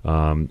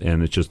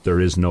 And it's just, there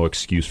is no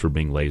excuse for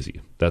being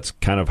lazy. That's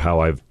kind of how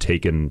I've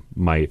taken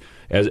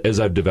as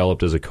I've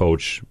developed as a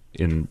coach,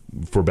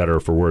 for better or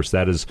for worse.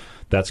 That's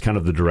kind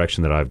of the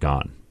direction that I've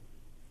gone.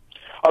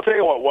 I'll tell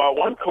you what,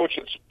 one coach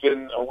that's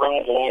been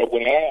around a lot of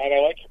winning, and I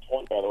like your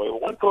point, by the way,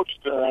 one coach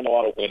that's been around a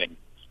lot of winning,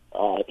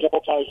 a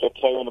couple times a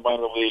player in the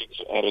minor leagues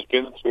and has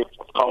been with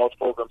college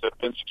programs that have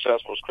been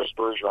successful, is Chris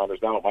Bergeron, who's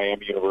now at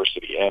Miami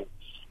University. And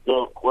I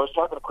was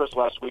talking to Chris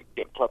last week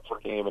getting prepped for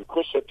a game, and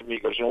Chris said to me, he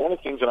goes, one of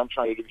the things that I'm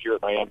trying to do here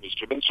at Miami is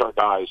convince our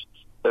guys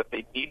that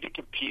they need to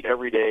compete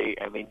every day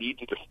and they need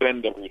to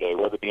defend every day,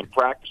 whether it be in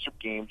practice or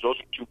games. Those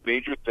are two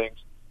major things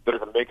that are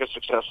going to make us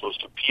successful, is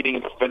competing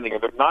and defending.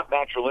 And they're not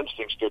natural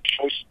instincts, they're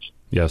choices.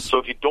 Yes. So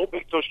if you don't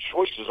make those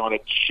choices on a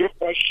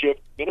shift-by-shift,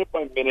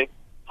 minute-by-minute,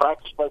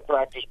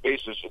 practice-by-practice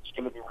basis, it's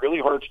going to be really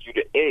hard for you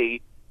to, A,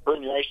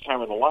 earn your ice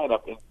time in the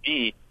lineup, and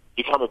B,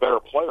 become a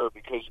better player,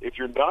 because if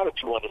you're not a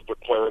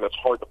 200-foot player that's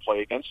hard to play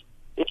against,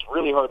 it's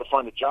really hard to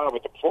find a job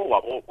at the pro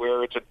level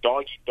where it's a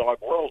dog-eat-dog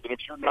world. And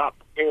if you're not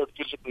prepared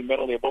physically,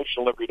 mentally,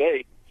 emotional every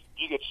day,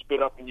 you get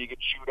spit up and you get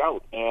chewed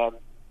out. And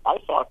I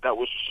thought that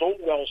was so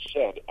well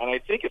said, and I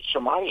think it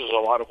surmises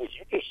a lot of what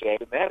you just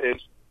said, and that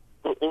is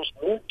there's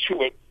more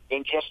to it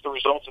than just the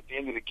results at the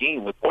end of the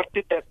game. Like, what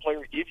did that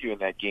player give you in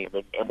that game,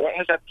 and what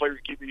has that player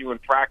given you in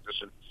practice,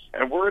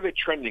 and where are they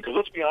trending? Because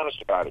let's be honest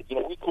about it.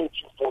 We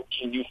coach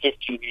U14,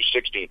 U15,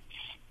 U16,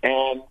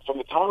 and from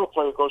the time a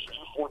player goes to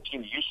U14 to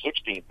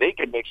U16, they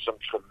can make some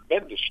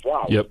tremendous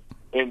strides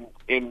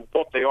in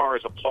what they are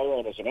as a player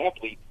and as an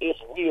athlete if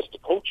we as the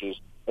coaches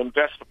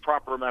invest the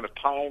proper amount of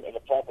time and the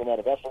proper amount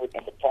of effort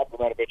and the proper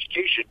amount of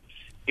education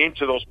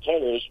into those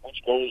players,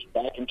 which goes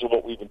back into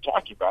what we've been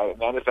talking about, and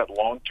that is that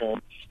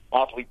long-term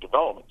athlete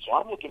development. So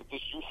I'm looking at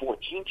this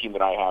U14 team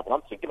that I have, and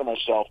I'm thinking to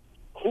myself,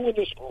 who in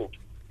this group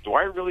do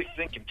I really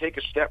think can take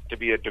a step to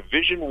be a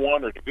Division I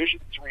or Division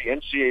III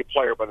NCAA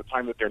player by the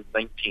time that they're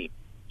 19?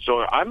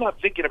 So I'm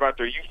not thinking about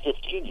their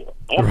U15 year.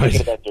 I'm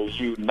thinking about their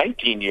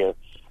U19 year.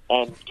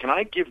 And can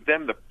I give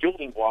them the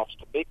building blocks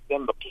to make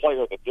them the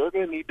player that they're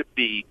going to need to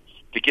be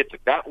to get to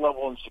that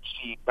level and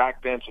succeed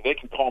back then, so they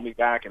can call me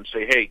back and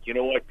say, hey, you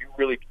know what, you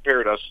really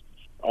prepared us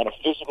on a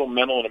physical,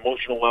 mental, and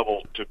emotional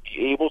level to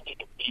be able to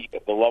compete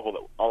at the level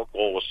that our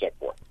goal was set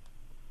for.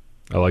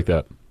 I like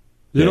that.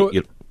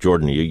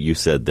 Jordan, you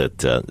said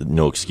that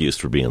no excuse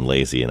for being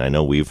lazy, and I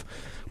know we've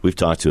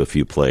talked to a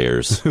few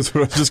players. That's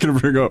what I was just going to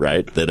bring up.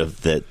 Right,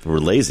 that were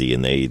lazy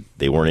and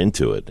they weren't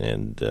into it,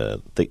 and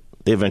they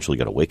eventually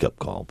got a wake-up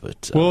call.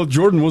 But well,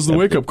 Jordan was the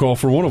wake-up call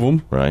for one of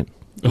them. Right.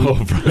 Oh,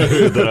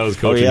 that I was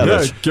coaching.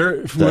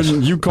 Garrett,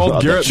 when you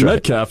called Garrett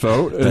Metcalf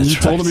out and you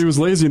told him he was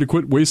lazy and to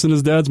quit wasting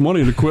his dad's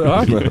money and to quit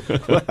hockey,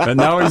 and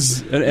now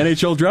he's an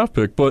NHL draft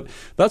pick. But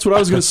that's what I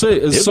was going to say.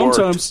 Is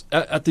sometimes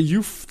at the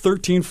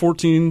U13,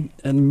 14,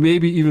 and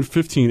maybe even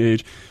 15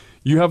 age,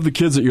 you have the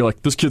kids that you're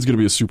like, this kid's going to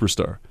be a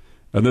superstar,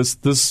 and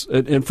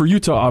and for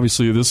Utah,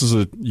 obviously, this is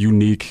a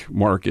unique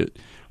market,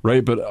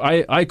 right? But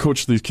I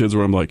coach these kids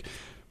where I'm like,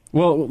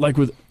 well, like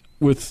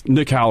with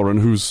Nick Halloran,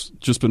 who's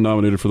just been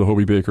nominated for the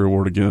Hobie Baker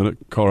Award again at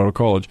Colorado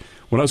College.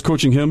 When I was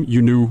coaching him,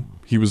 you knew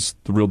he was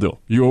the real deal.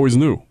 You always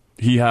knew.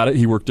 He had it.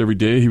 He worked every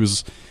day. He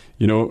was,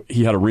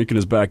 he had a rink in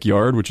his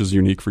backyard, which is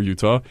unique for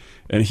Utah.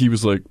 And he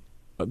was like,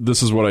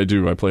 this is what I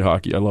do. I play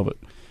hockey. I love it.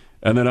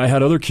 And then I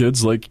had other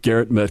kids like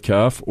Garrett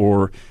Metcalf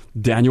or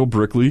Daniel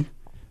Brickley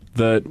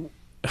that,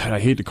 I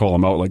hate to call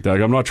them out like that.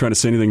 I'm not trying to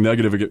say anything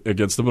negative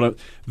against them, but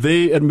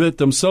they admit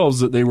themselves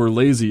that they were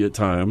lazy at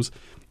times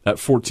at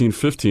 14,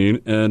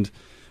 15, and,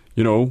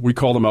 we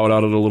called them out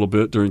it a little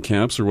bit during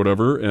camps or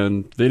whatever,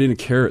 and they didn't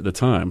care at the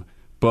time.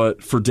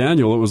 But for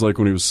Daniel, it was like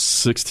when he was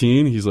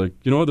 16, he's like,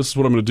 you know what, this is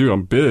what I'm going to do.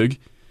 I'm big,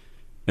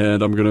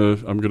 and I'm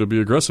gonna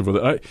be aggressive with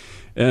it.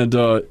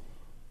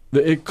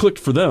 It clicked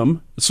for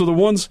them. So the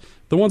ones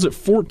at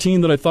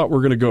 14 that I thought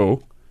were going to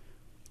go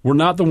were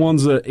not the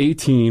ones at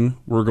 18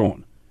 were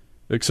going,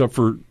 except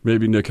for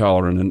maybe Nick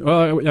Halloran.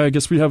 And I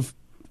guess we have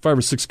 5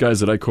 or 6 guys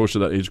that I coached at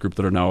that age group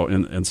that are now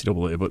in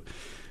NCAA, but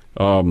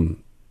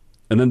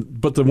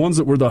but the ones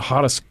that were the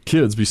hottest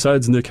kids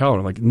besides Nick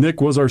Halloran, like Nick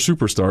was our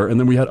superstar, and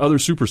then we had other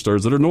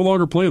superstars that are no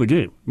longer playing the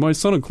game, my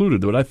son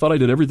included, that I thought I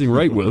did everything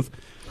right with,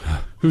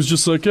 who's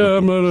just like, yeah,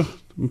 I'm gonna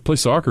play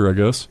soccer, I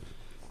guess.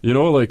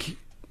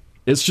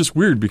 It's just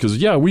weird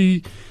because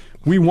we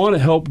want to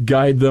help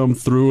guide them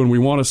through, and we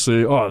want to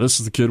say, oh, this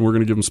is the kid, we're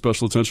going to give him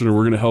special attention, or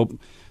we're going to help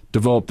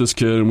develop this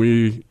kid,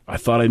 and I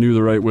thought I knew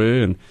the right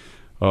way, and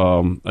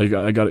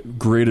I got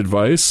great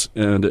advice,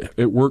 and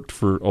it worked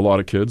for a lot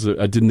of kids.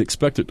 I didn't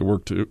expect it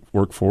to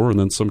work for, and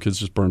then some kids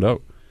just burned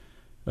out.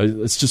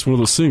 It's just one of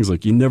those things,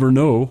 like you never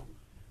know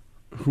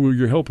who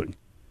you're helping.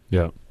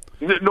 Yeah.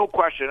 No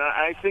question.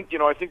 I think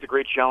the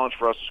great challenge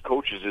for us as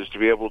coaches is to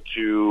be able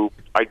to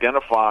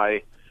identify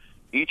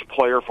each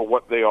player for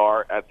what they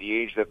are at the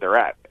age that they're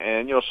at.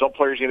 And, some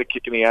players need a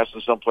kick in the ass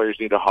and some players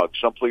need a hug.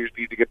 Some players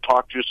need to get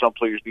talked to. Some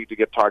players need to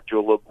get talked to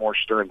a little more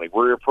sternly.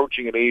 We're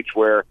approaching an age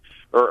or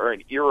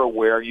an era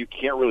where you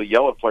can't really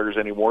yell at players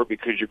anymore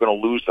because you're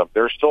going to lose them.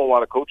 There's still a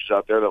lot of coaches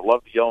out there that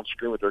love to yell and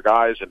scream at their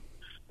guys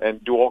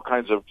and do all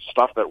kinds of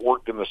stuff that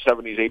worked in the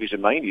 70s, 80s,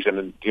 and 90s.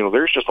 And,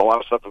 there's just a lot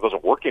of stuff that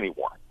doesn't work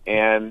anymore.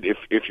 And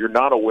if you're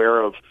not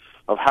aware of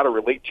how to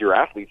relate to your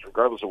athletes,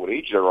 regardless of what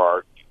age they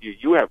are,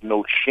 you have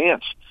no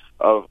chance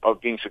of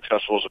being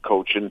successful as a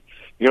coach. And,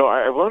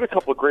 I've learned a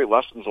couple of great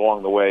lessons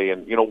along the way.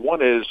 And,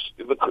 one is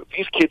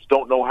these kids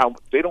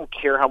they don't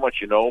care how much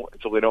you know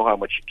until they know how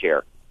much you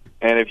care.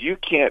 And if you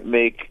can't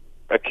make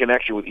a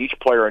connection with each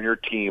player on your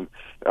team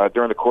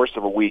during the course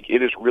of a week,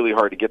 it is really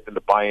hard to get them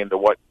to buy into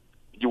what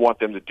you want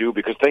them to do,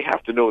 because they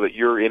have to know that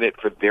you're in it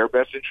for their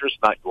best interest,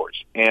 not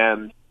yours.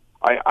 And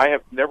I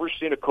have never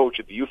seen a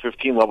coach at the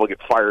U15 level get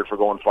fired for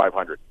going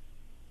 500.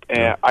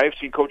 And I've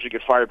seen coaches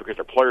get fired because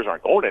their players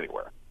aren't going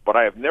anywhere. But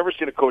I have never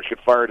seen a coach get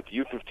fired at the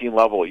U15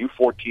 level,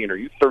 U14 or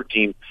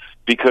U13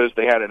 because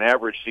they had an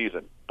average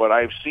season. But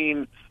I've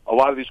seen a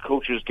lot of these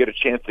coaches get a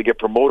chance to get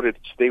promoted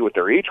and stay with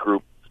their age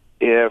group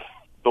if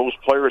those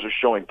players are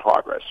showing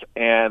progress.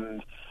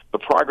 And the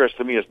progress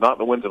to me is not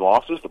the wins and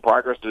losses. The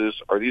progress is,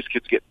 are these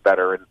kids getting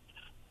better? And,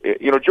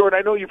 Jordan,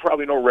 I know you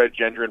probably know Red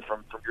Gendron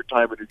from your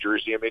time in New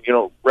Jersey. I mean,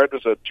 Red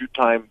was a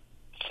 2-time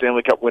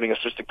Stanley Cup winning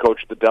assistant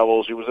coach at the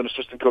Devils. He was an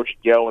assistant coach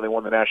at Yale when they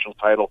won the national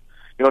title.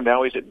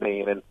 Now he's at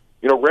Maine. And,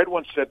 Red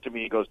once said to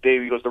me, he goes,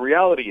 Dave, the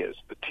reality is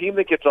the team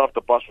that gets off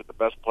the bus with the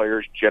best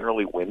players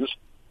generally wins,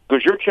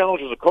 because your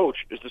challenge as a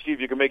coach is to see if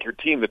you can make your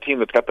team the team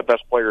that's got the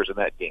best players in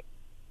that game.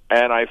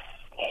 And I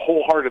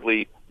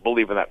wholeheartedly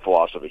believe in that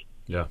philosophy.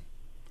 Yeah.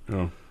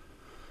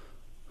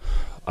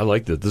 I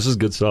like that. This is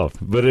good stuff.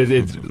 But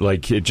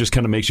it just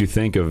kind of makes you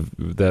think of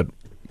that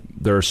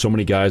there are so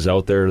many guys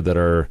out there that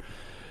are,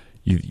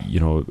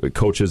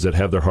 coaches that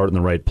have their heart in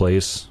the right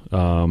place,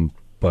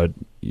 but,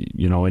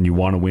 and you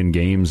want to win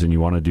games and you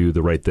want to do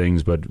the right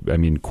things. But, I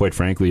mean, quite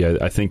frankly,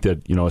 I think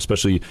that,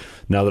 especially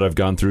now that I've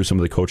gone through some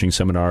of the coaching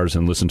seminars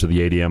and listened to the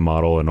ADM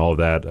model and all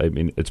that, I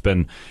mean,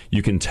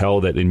 you can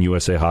tell that in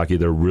USA Hockey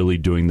they're really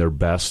doing their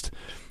best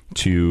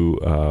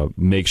to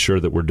make sure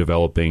that we're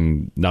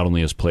developing not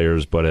only as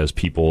players but as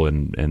people,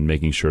 and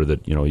making sure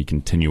that you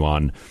continue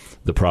on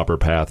the proper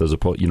path, as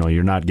opposed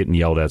you're not getting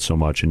yelled at so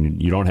much,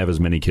 and you don't have as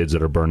many kids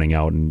that are burning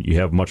out, and you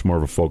have much more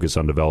of a focus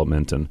on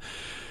development. And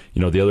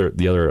the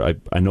other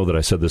I know that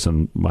I said this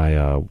in my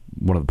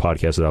one of the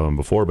podcasts that I was on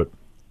before, but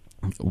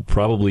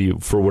probably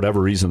for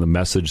whatever reason, the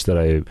message that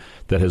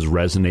has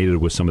resonated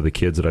with some of the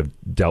kids that I've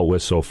dealt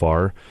with so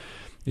far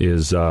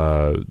is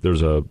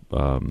there's a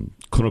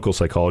clinical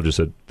psychologist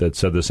that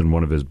said this in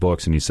one of his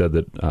books, and he said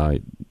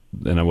that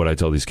and what I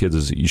tell these kids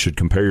is you should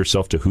compare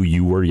yourself to who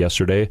you were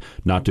yesterday,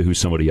 not to who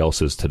somebody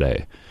else is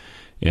today.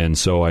 And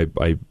so I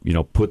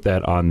put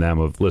that on them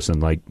of, listen,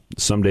 like,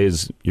 some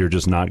days you're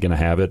just not going to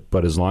have it,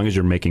 but as long as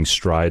you're making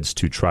strides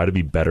to try to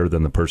be better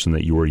than the person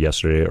that you were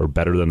yesterday, or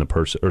better than the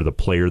person or the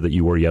player that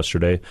you were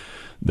yesterday,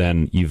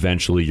 then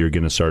eventually you're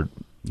going to start,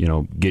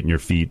 getting your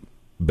feet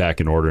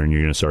back in order, and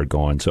you're going to start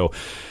going. So,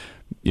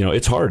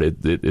 it's hard.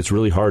 It's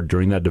really hard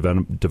during that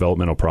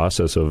developmental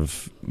process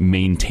of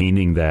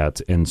maintaining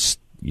that and,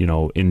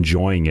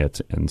 enjoying it.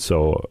 And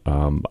so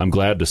I'm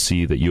glad to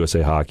see that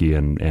USA Hockey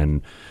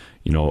and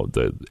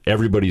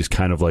everybody's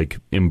kind of like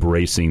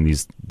embracing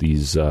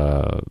these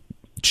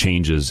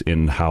changes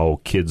in how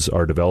kids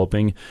are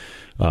developing.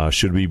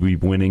 Should we be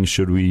winning?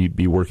 Should we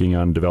be working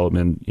on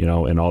development?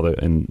 And all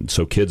that. And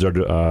so kids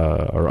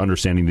are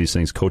understanding these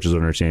things. Coaches are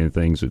understanding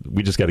things.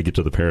 We just got to get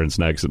to the parents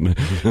next and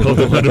help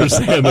them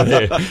understand that,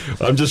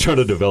 hey, I'm just trying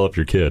to develop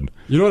your kid.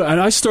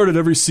 And I started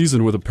every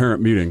season with a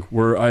parent meeting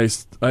where I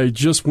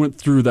just went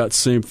through that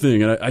same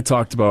thing, and I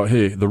talked about,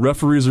 hey, the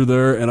referees are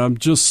there, and I'm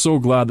just so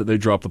glad that they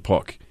dropped the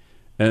puck.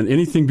 And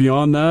anything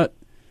beyond that,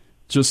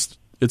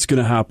 it's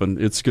going to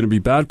happen. It's going to be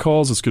bad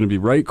calls. It's going to be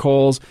right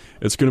calls.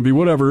 It's going to be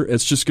whatever.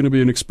 It's just going to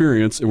be an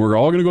experience, and we're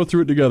all going to go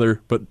through it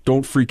together, but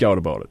don't freak out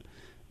about it.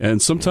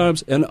 And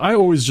sometimes, and I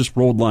always just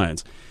rolled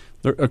lines.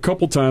 A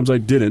couple times I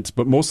didn't,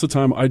 but most of the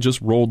time I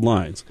just rolled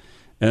lines.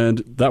 And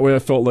that way I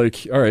felt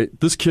like, all right,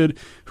 this kid,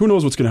 who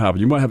knows what's going to happen?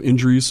 You might have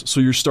injuries, so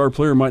your star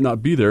player might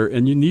not be there,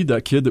 and you need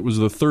that kid that was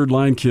the third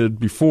line kid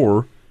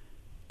before.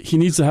 He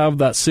needs to have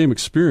that same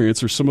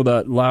experience, or some of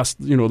that last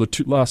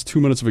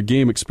 2 minutes of a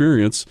game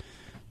experience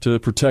to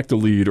protect a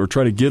lead or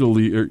try to get a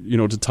lead,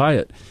 or to tie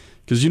it,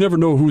 because you never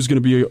know who's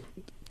going to be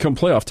come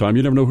playoff time.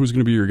 You never know who's going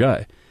to be your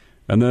guy,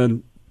 and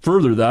then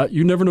further that,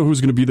 you never know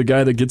who's going to be the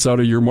guy that gets out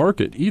of your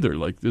market either.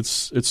 Like,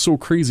 it's so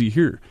crazy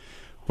here.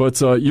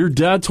 But your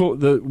dad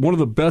told one of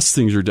the best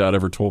things your dad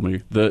ever told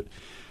me that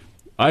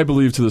I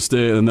believe to this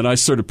day, and then I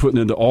started putting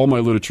into all my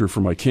literature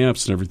for my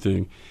camps and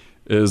everything,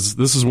 is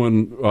this is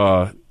when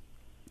I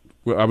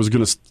was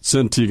going to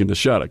send Tegan to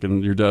Shattuck,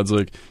 and your dad's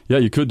like, yeah,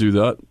 you could do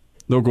that.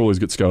 No goalies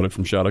get scouted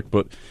from Shattuck,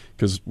 but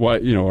because our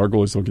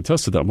goalies don't get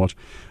tested that much.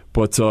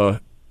 But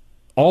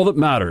all that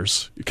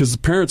matters, because the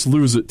parents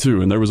lose it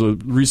too. And there was a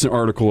recent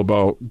article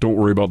about, don't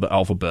worry about the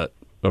alphabet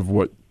of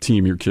what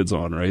team your kid's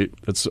on, right?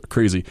 That's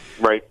crazy.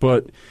 Right.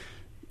 But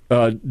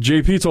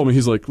JP told me,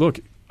 he's like, look,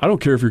 I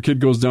don't care if your kid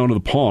goes down to the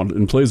pond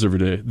and plays every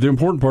day. The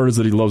important part is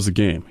that he loves the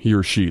game. He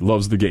or she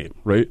loves the game,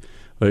 right?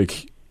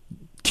 Like,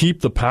 keep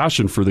the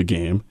passion for the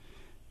game,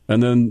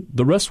 and then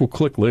the rest will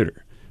click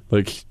later.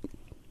 Like,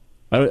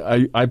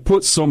 I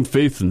put some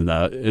faith in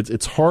that.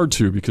 It's hard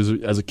to, because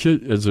as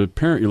a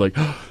parent, you're like,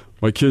 oh,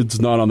 my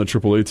kid's not on the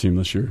AAA team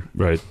this year.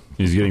 Right.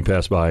 He's getting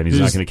passed by, and he's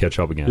not going to catch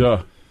up again.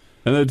 Yeah.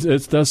 And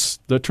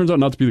that turns out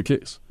not to be the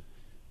case.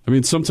 I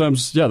mean,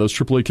 sometimes, yeah, those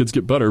AAA kids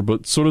get better,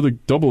 but so do the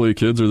AA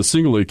kids or the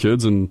single A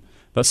kids, and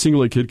that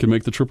single A kid can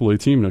make the AAA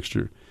team next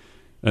year.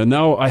 And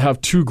now I have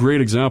two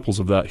great examples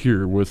of that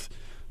here with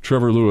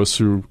Trevor Lewis,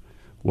 who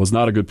was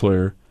not a good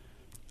player,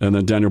 and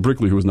then Daniel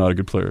Brickley, who was not a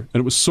good player.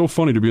 And it was so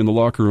funny to be in the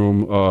locker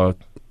room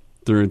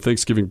during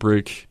Thanksgiving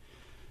break.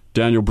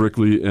 Daniel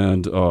Brickley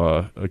and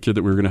a kid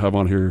that we were going to have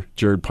on here,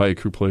 Jared Pike,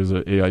 who plays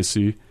at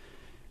AIC.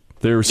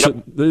 They're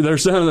standing there,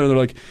 and they're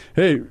like,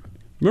 hey,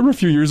 remember a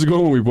few years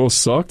ago when we both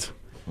sucked?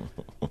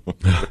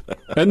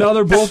 And now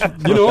they're both,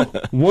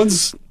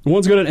 one's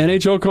got an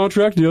NHL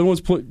contract, and the other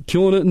one's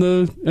killing it in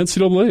the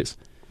NCAAs.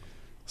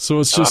 So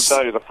it's just... I'm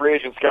telling you, the free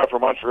agent scout for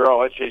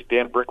Montreal, I chased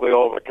Dan Brickley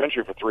all over the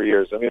country for 3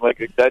 years. I mean,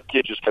 like, that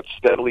kid just got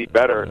steadily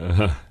better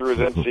through his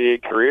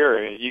NCAA career.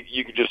 I mean,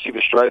 you could just see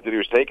the strides that he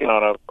was taking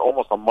on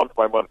almost a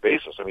month-by-month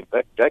basis. I mean,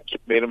 that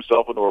kid made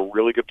himself into a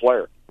really good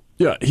player.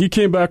 Yeah, he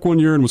came back one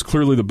year and was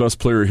clearly the best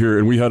player here,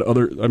 and we had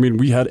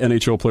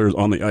NHL players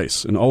on the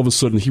ice, and all of a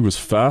sudden he was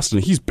fast,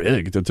 and he's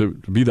big. To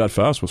be that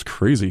fast was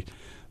crazy.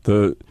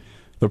 The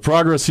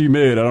progress he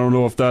made, I don't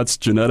know if that's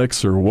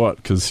genetics or what,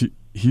 because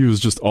he was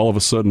just all of a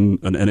sudden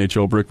an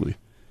NHL Brickley,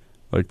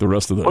 like the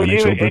rest of the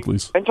NHL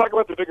Brickleys. And talk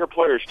about the bigger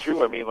players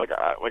too. I mean,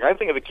 I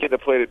think of the kid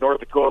that played at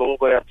North Dakota a little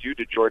bit after you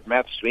did, Jordan,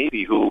 Matt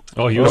Smeeby, who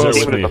he was there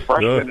with me. As a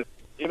freshman.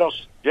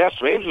 Yeah.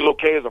 Smeeby was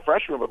okay as a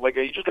freshman, but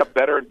he just got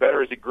better and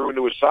better as he grew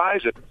into his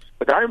size.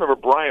 And I remember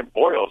Brian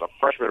Boyle as a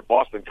freshman at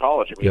Boston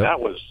College. I mean, that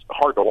was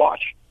hard to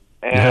watch.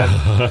 And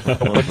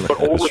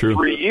but over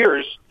 3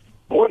 years,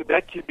 boy, did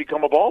that kid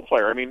become a ball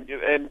player. I mean,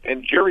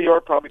 and Jerry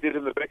York probably did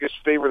him the biggest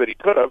favor that he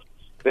could have,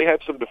 they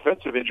had some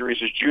defensive injuries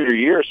his junior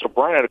year, so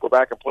Brian had to go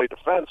back and play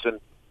defense, and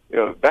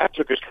that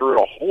took his career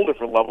to a whole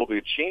different level.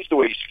 It changed the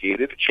way he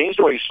skated, it changed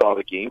the way he saw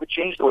the game, it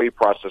changed the way he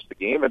processed the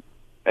game, and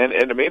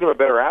it made him a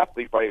better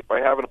athlete by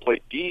having to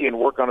play D and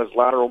work on his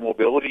lateral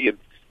mobility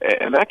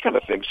and that kind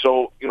of thing.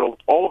 So,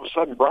 all of a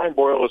sudden, Brian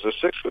Boyle as a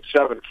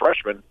 6'7"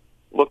 freshman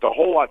looked a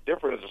whole lot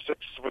different as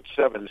a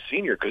 6'7"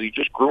 senior because he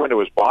just grew into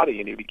his body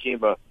and he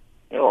became a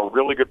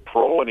really good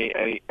pro, and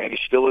he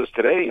still is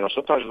today.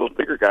 Sometimes with those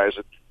bigger guys,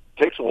 it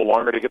takes a little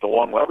longer to get the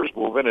long levers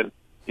moving, and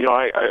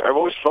I've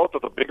always felt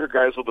that the bigger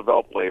guys will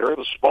develop later.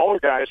 The smaller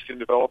guys can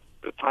develop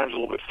at times a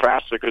little bit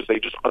faster because they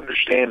just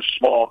understand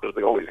small because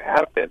they always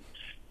have been.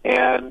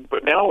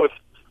 But now with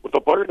the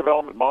player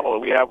development model that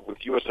we have with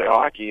USA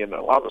Hockey and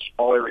a lot of the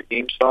small area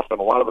game stuff and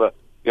a lot of the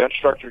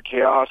unstructured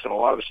chaos and a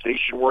lot of the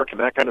station work and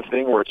that kind of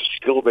thing where it's a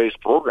skill-based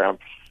program,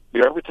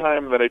 every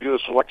time that I do the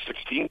Select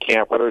 16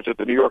 camp, whether it's at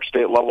the New York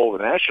State level or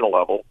the national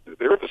level,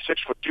 they're the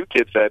 6'2"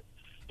 kids that,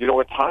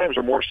 at times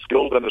are more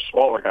skilled than the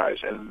smaller guys.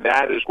 And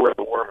that is where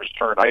the worm has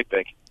turned, I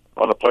think,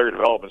 on the player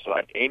development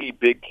side. Any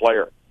big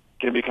player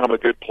can become a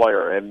good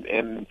player.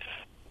 And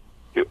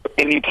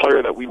any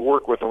player that we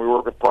work with and we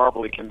work with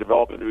properly can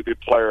develop into a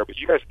good player. But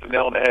you guys hit the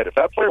nail on the head. If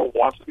that player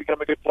wants to become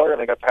a good player and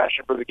they got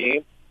passion for the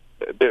game,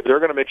 they're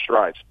going to make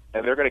strides.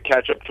 And they're going to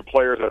catch up to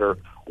players that are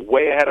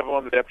way ahead of them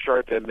on the depth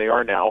chart than they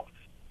are now.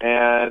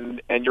 And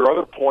your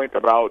other point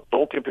about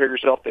don't compare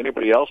yourself to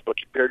anybody else, but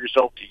compare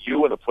yourself to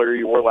you and the player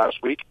you were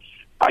last week.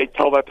 I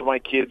tell that to my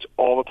kids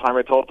all the time.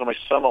 I tell it to my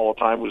son all the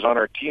time who's on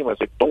our team. I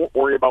say, don't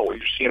worry about what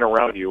you're seeing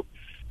around you.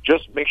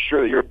 Just make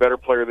sure that you're a better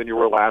player than you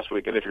were last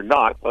week. And if you're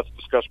not, let's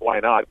discuss why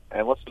not.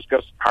 And let's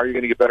discuss how you're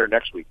going to get better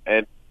next week.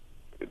 And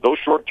those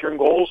short-term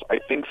goals, I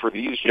think for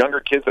these younger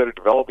kids that are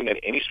developing in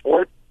any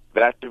sport,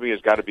 that to me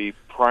has got to be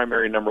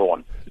primary number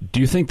one. Do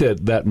you think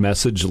that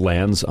message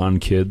lands on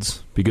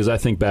kids? Because I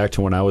think back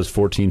to when I was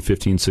 14,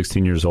 15,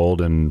 16 years old,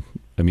 and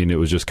it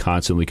was just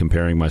constantly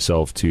comparing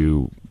myself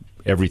to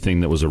everything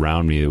that was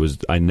around me.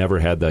 I never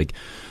had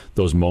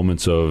those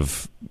moments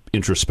of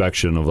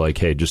introspection of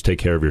hey, just take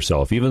care of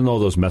yourself. Even though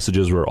those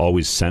messages were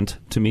always sent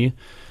to me,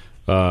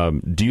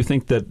 do you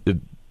think that it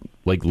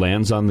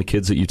lands on the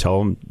kids that you tell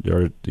them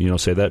or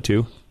say that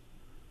to?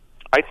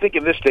 I think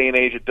in this day and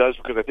age it does,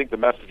 because I think the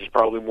message is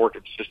probably more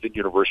consistent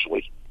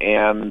universally.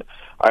 And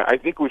I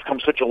think we've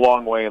come such a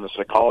long way in the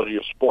psychology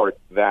of sport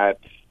that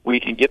we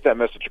can get that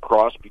message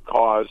across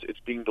because it's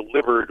being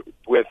delivered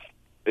with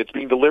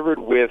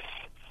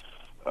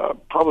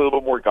probably a little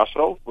bit more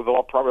gusto, with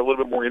probably a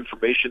little bit more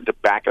information to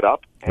back it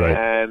up, right.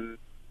 And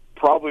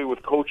probably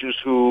with coaches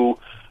who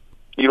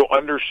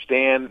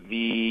understand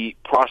the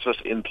process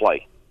in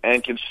play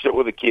and can sit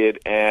with a kid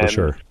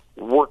and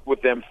work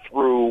with them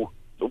through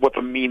what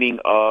the meaning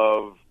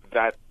of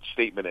that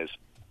statement is.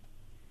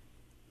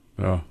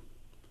 Yeah.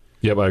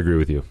 Yep, I agree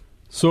with you.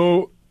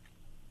 So,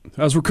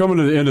 as we're coming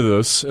to the end of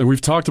this, and we've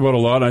talked about a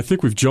lot, and I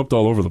think we've jumped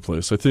all over the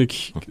place. I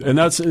think, and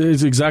that's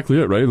exactly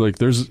it, right?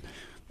 There's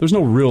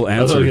no real answer.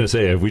 That's what I was going to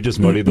say. If we just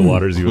muddied the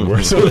waters even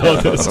worse.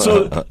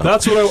 So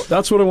that's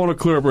what I want to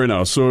clear up right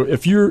now. So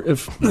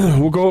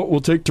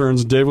we'll take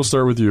turns. Dave, we'll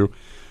start with you.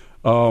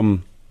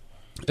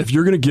 If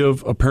you're going to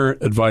give a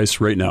parent advice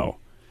right now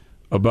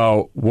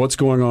about what's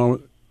going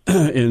on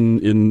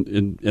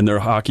in their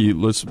hockey,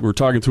 we're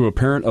talking to a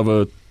parent of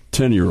a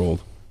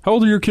 10-year-old. How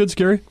old are your kids,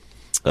 Gary?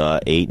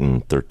 8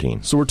 and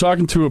 13. So we're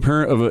talking to a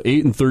parent of an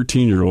 8 and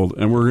 13-year-old,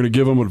 and we're going to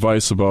give them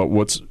advice about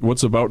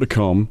what's about to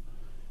come,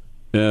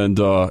 and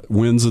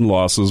wins and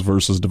losses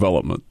versus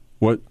development.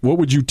 What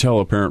would you tell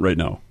a parent right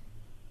now?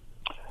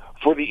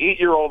 For the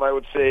 8-year-old, I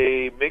would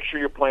say make sure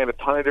you're playing a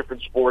ton of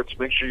different sports,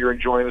 make sure you're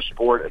enjoying the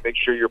sport, and make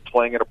sure you're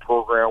playing in a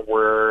program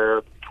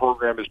where the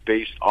program is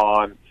based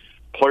on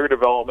player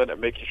development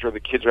and making sure the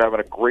kids are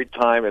having a great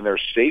time and they're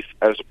safe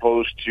as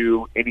opposed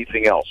to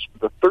anything else.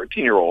 The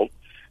 13-year-old,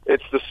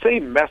 it's the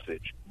same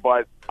message,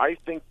 but I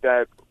think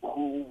that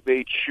who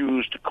they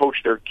choose to coach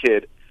their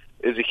kid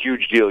is a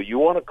huge deal. You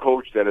want a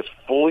coach that is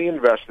fully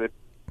invested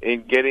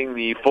in getting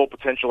the full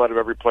potential out of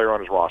every player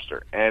on his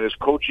roster, and is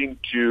coaching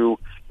to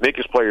make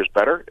his players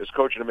better, is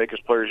coaching to make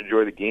his players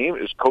enjoy the game,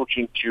 is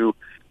coaching to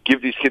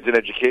give these kids an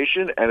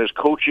education, and is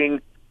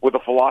coaching with a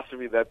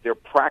philosophy that their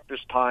practice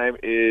time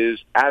is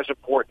as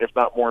important, if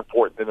not more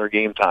important, than their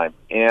game time.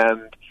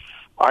 And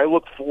I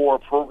look for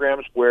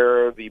programs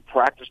where the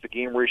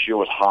practice-to-game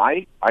ratio is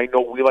high. I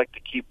know we like to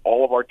keep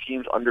all of our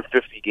teams under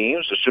 50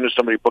 games. As soon as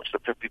somebody books the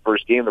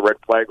 51st game, the red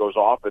flag goes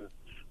off, and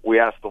we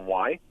ask them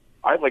why.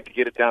 I'd like to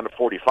get it down to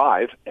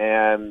 45,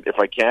 and if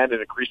I can,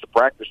 and increase the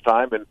practice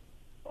time. And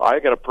I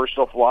got a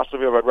personal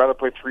philosophy of I'd rather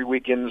play 3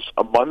 weekends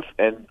a month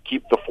and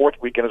keep the fourth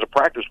weekend as a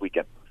practice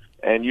weekend,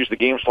 and use the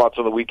game slots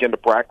on the weekend to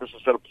practice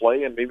instead of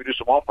play, and maybe do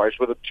some off ice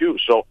with it too.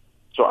 So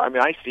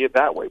I see it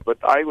that way. But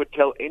I would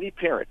tell any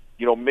parent,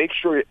 make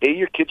sure A,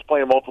 your kids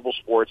play in multiple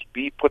sports,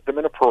 B, put them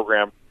in a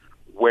program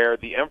where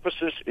the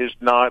emphasis is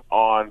not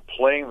on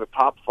playing the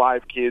top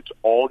 5 kids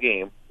all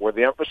game, where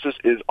the emphasis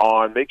is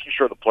on making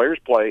sure the players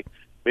play,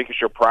 making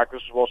sure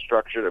practice is well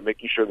structured, and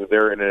making sure that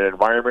they're in an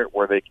environment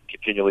where they can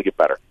continually get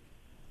better.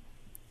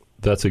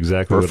 That's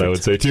exactly what I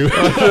would say too.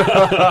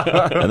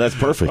 And that's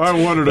perfect. I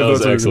wondered That if was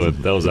that's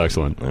excellent. That was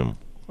excellent. And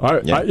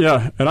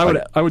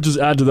I would just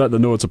add to that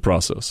know it's a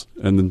process,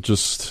 and then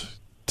just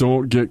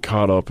don't get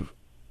caught up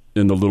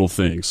in the little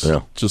things.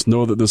 Yeah. Just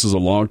know that this is a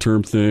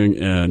long-term thing,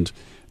 and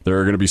there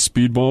are going to be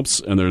speed bumps,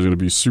 and there's going to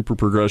be super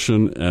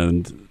progression,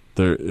 and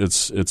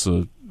it's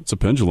a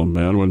pendulum,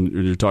 man. When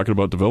you're talking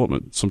about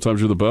development,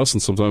 sometimes you're the best,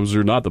 and sometimes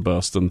you're not the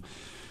best, and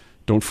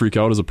don't freak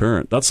out as a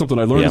parent. That's something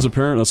I learned as a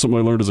parent. That's something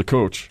I learned as a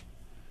coach.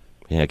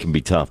 Yeah, it can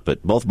be tough,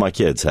 but both my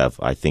kids have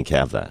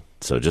that.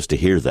 So just to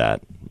hear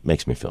that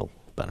makes me feel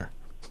better.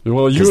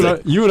 Well,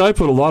 you and I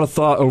put a lot of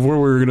thought of where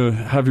we were going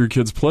to have your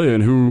kids play,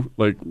 and who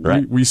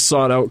we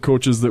sought out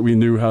coaches that we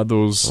knew had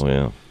those. Oh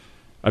yeah.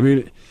 I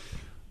mean,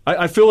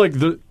 I feel like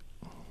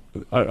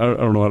I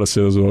don't know how to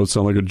say this without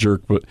sound like a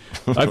jerk, but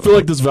I feel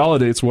like this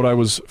validates what I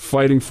was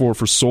fighting for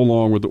so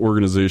long with the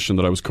organization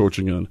that I was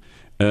coaching in,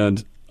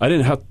 and I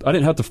didn't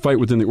have to fight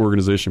within the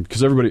organization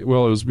because everybody.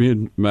 Well, it was me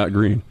and Matt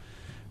Green.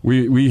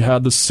 We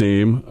had the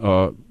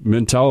same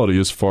mentality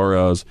as far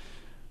as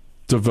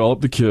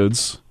develop the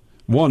kids.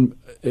 One,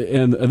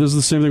 and this is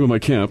the same thing with my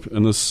camp,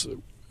 and this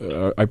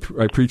I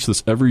preach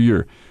this every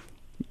year.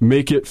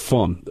 Make it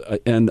fun,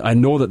 and I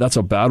know that that's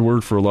a bad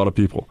word for a lot of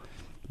people,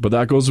 but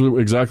that goes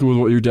exactly with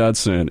what your dad's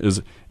saying.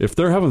 Is if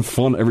they're having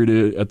fun every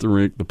day at the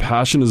rink, the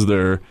passion is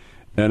there,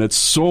 and it's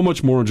so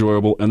much more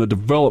enjoyable, and the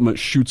development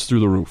shoots through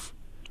the roof.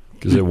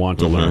 Because they want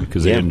to learn,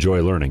 because they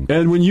enjoy learning.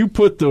 And when you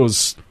put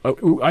those,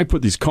 I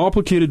put these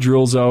complicated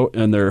drills out,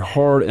 and they're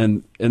hard,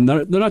 and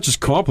they're not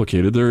just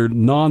complicated, they're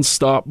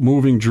nonstop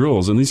moving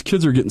drills. And these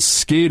kids are getting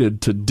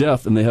skated to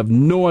death, and they have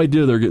no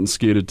idea they're getting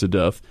skated to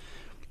death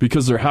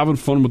because they're having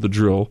fun with the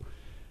drill,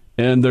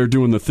 and they're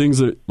doing the things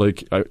that,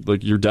 like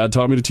your dad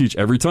taught me to teach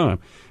every time,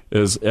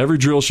 is every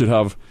drill should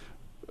have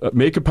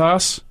make a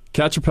pass,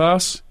 catch a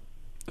pass,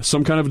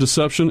 some kind of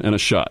deception, and a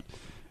shot.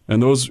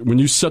 And when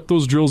you set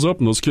those drills up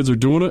and those kids are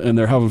doing it and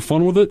they're having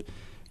fun with it,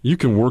 you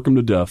can work them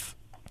to death.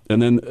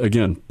 And then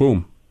again,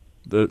 boom,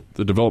 the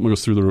development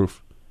goes through the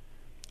roof.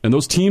 And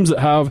those teams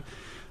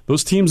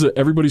that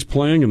everybody's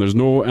playing and there's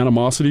no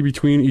animosity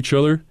between each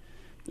other.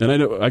 And I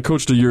know I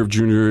coached a year of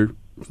junior,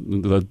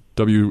 the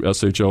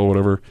WSHL,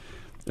 whatever.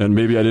 And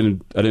maybe I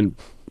didn't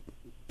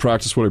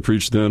practice what I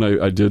preached then.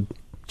 I did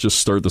just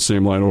start the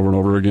same line over and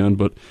over again.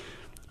 But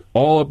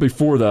all up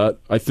before that,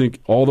 I think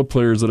all the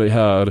players that I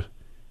had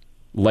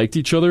liked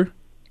each other.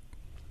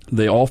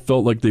 They all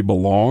felt like they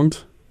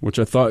belonged, which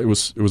I thought it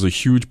was a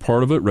huge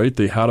part of it, right?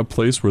 They had a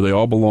place where they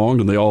all belonged,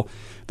 and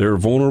they were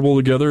vulnerable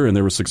together, and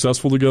they were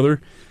successful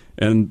together,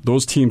 and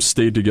those teams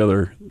stayed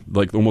together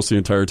like almost the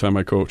entire time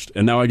I coached.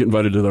 And now I get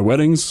invited to their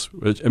weddings.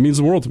 It means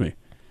the world to me.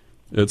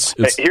 It's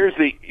here's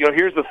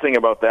the thing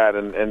about that,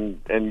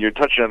 and you're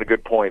touching on a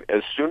good point.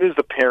 As soon as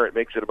the parent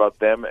makes it about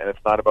them and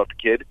it's not about the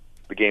kid,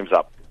 the game's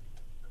up.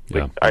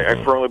 Yeah. I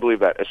firmly believe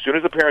that. As soon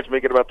as the parents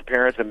make it about the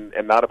parents and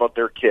not about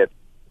their kid,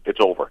 it's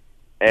over.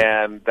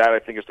 And that, I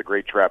think, is the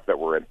great trap that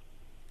we're in.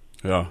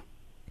 Yeah.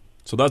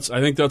 So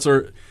I think that's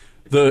the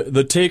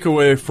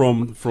takeaway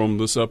from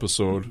this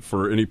episode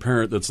for any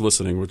parent that's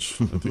listening, which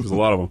I think is a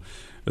lot of them,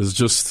 is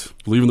just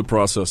believe in the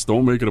process.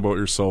 Don't make it about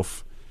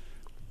yourself.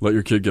 Let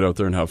your kid get out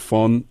there and have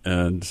fun,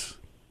 and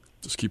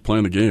just keep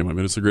playing the game. I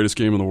mean, it's the greatest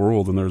game in the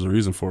world, and there's a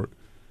reason for it.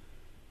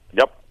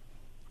 Yep.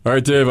 All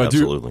right, Dave,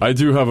 Absolutely. I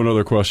do have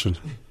another question.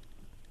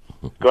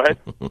 Go ahead.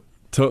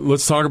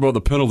 Let's talk about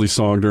the penalty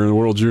song during the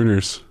World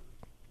Juniors.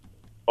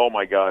 Oh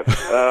my God!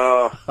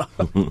 That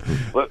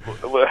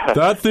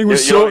thing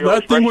was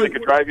that thing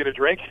could drive you to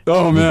drink.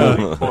 Oh man,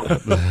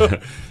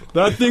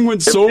 that thing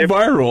went so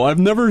viral. I've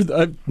never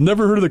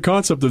heard of the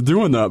concept of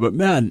doing that, but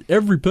man,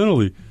 every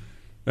penalty,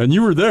 and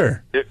you were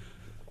there.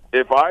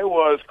 If I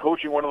was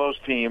coaching one of those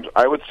teams,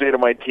 I would say to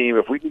my team,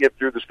 if we can get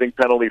through this thing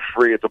penalty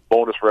free, it's a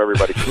bonus for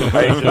everybody.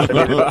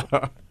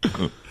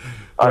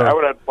 I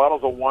would have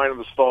bottles of wine in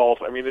the stalls.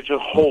 I mean, it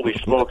just, holy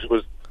smokes,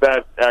 was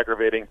that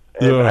aggravating.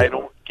 And I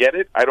don't get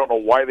it. I don't know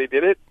why they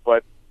did it,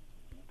 but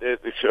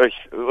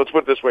let's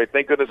put it this way.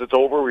 Thank goodness it's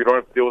over. We don't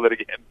have to deal with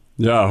it again.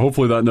 Yeah,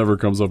 hopefully that never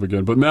comes up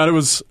again. But, man,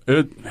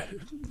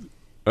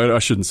 I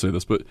shouldn't say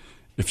this, but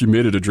if you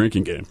made it a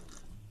drinking game.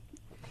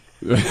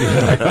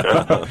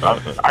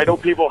 I know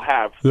people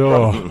have.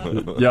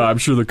 Oh, yeah, I'm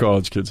sure the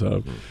college kids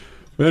have.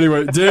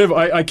 Anyway, Dave,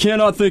 I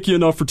cannot thank you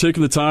enough for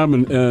taking the time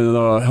and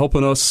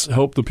helping us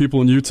help the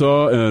people in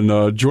Utah.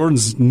 And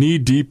Jordan's knee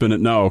deep in it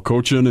now,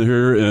 coaching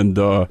here and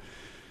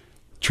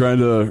trying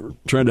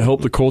to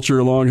help the culture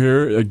along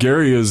here.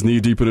 Gary is knee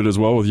deep in it as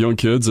well with young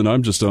kids, and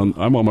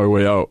I'm on my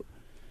way out.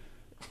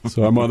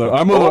 So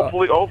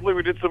hopefully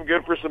we did some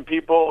good for some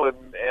people, and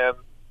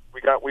we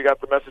got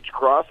the message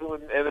across.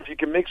 And if you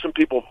can make some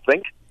people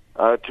think,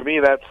 to me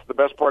that's the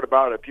best part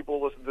about it.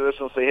 People listen to this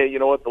and say, hey, you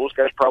know what? Those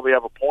guys probably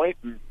have a point.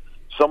 And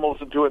some will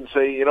listen to it and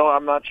say, you know,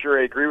 I'm not sure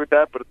I agree with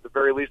that, but at the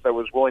very least I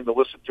was willing to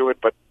listen to it.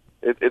 But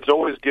it's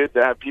always good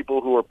to have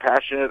people who are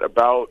passionate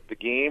about the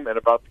game and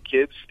about the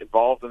kids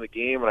involved in the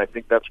game, and I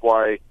think that's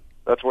where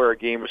our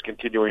game is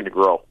continuing to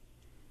grow.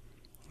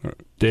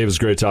 Dave, it's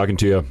great talking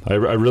to you. I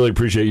really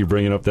appreciate you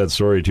bringing up that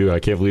story, too. I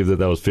can't believe that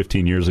was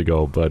 15 years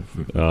ago. But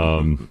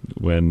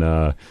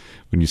when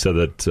you said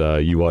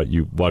that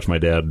you watched my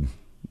dad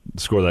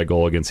score that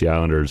goal against the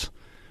Islanders,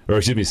 or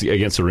excuse me,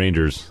 against the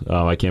Rangers,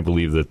 I can't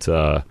believe that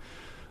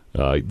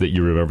that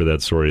you remember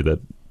that story, that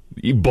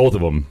both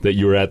of them, that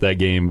you were at that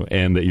game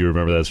and that you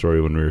remember that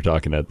story when we were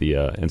talking at the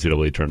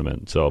NCAA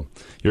tournament. So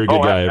you're a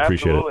good guy. I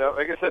appreciate it.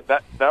 Like I said,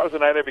 that was the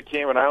night I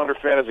became an Islander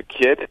fan as a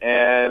kid,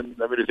 and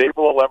I mean, it was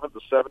April 11th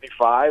of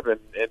 '75, and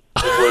it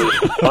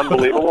was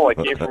unbelievable. I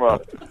came from a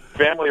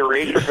family of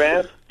Ranger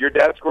fans. Your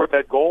dad scored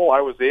that goal. I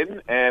was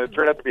in, and it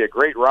turned out to be a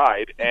great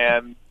ride.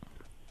 And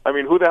I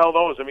mean, who the hell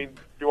knows? I mean,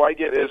 do I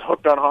get as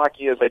hooked on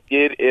hockey as I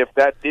did if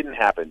that didn't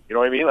happen? You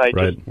know what I mean? Right.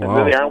 And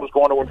then the Islanders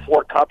go on to win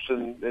 4 cups,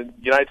 and the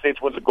United States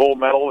wins a gold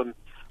medal in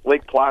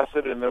Lake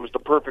Placid, and it was the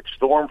perfect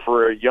storm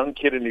for a young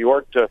kid in New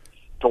York to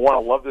want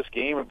to love this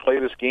game and play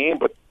this game.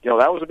 But,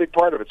 that was a big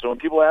part of it. So when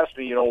people ask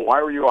me,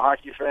 why were you a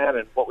hockey fan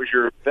and what was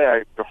your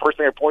thing, the first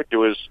thing I point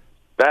to is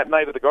that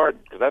night at the Garden,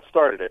 because that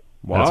started it.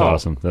 Wow. That's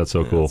awesome. That's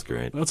so cool. That's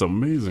great. That's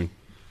amazing.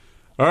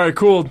 All right,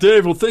 cool.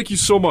 Dave, well, thank you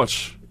so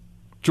much.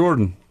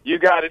 Jordan. You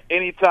got it.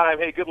 Anytime.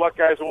 Hey, good luck,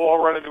 guys. We'll all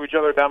run into each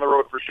other down the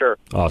road for sure.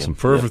 Awesome.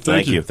 Perfect.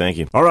 Thank you. Thank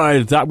you. All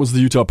right, that was the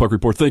Utah Puck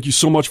Report. Thank you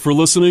so much for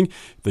listening.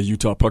 The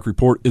Utah Puck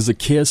Report is a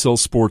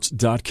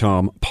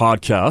KSLSports.com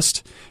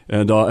podcast.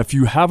 And if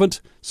you haven't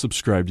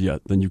subscribed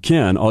yet, then you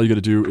can. All you got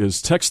to do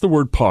is text the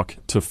word puck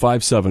to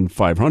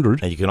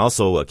 57500. And you can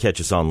also catch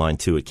us online,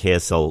 too, at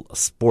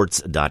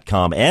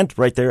KSLSports.com and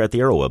right there at the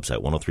Arrow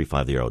website,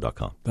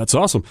 1035thearrow.com. That's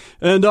awesome.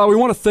 And we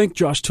want to thank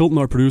Josh Tilton,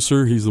 our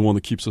producer. He's the one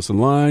that keeps us in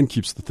line,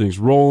 keeps the things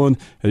rolling.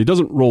 And he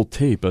doesn't roll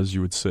tape, as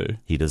you would say.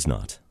 He does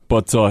not.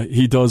 But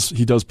he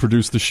does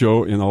produce the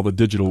show in all the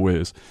digital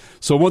ways.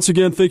 So once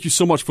again, thank you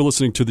so much for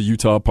listening to the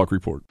Utah Puck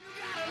Report.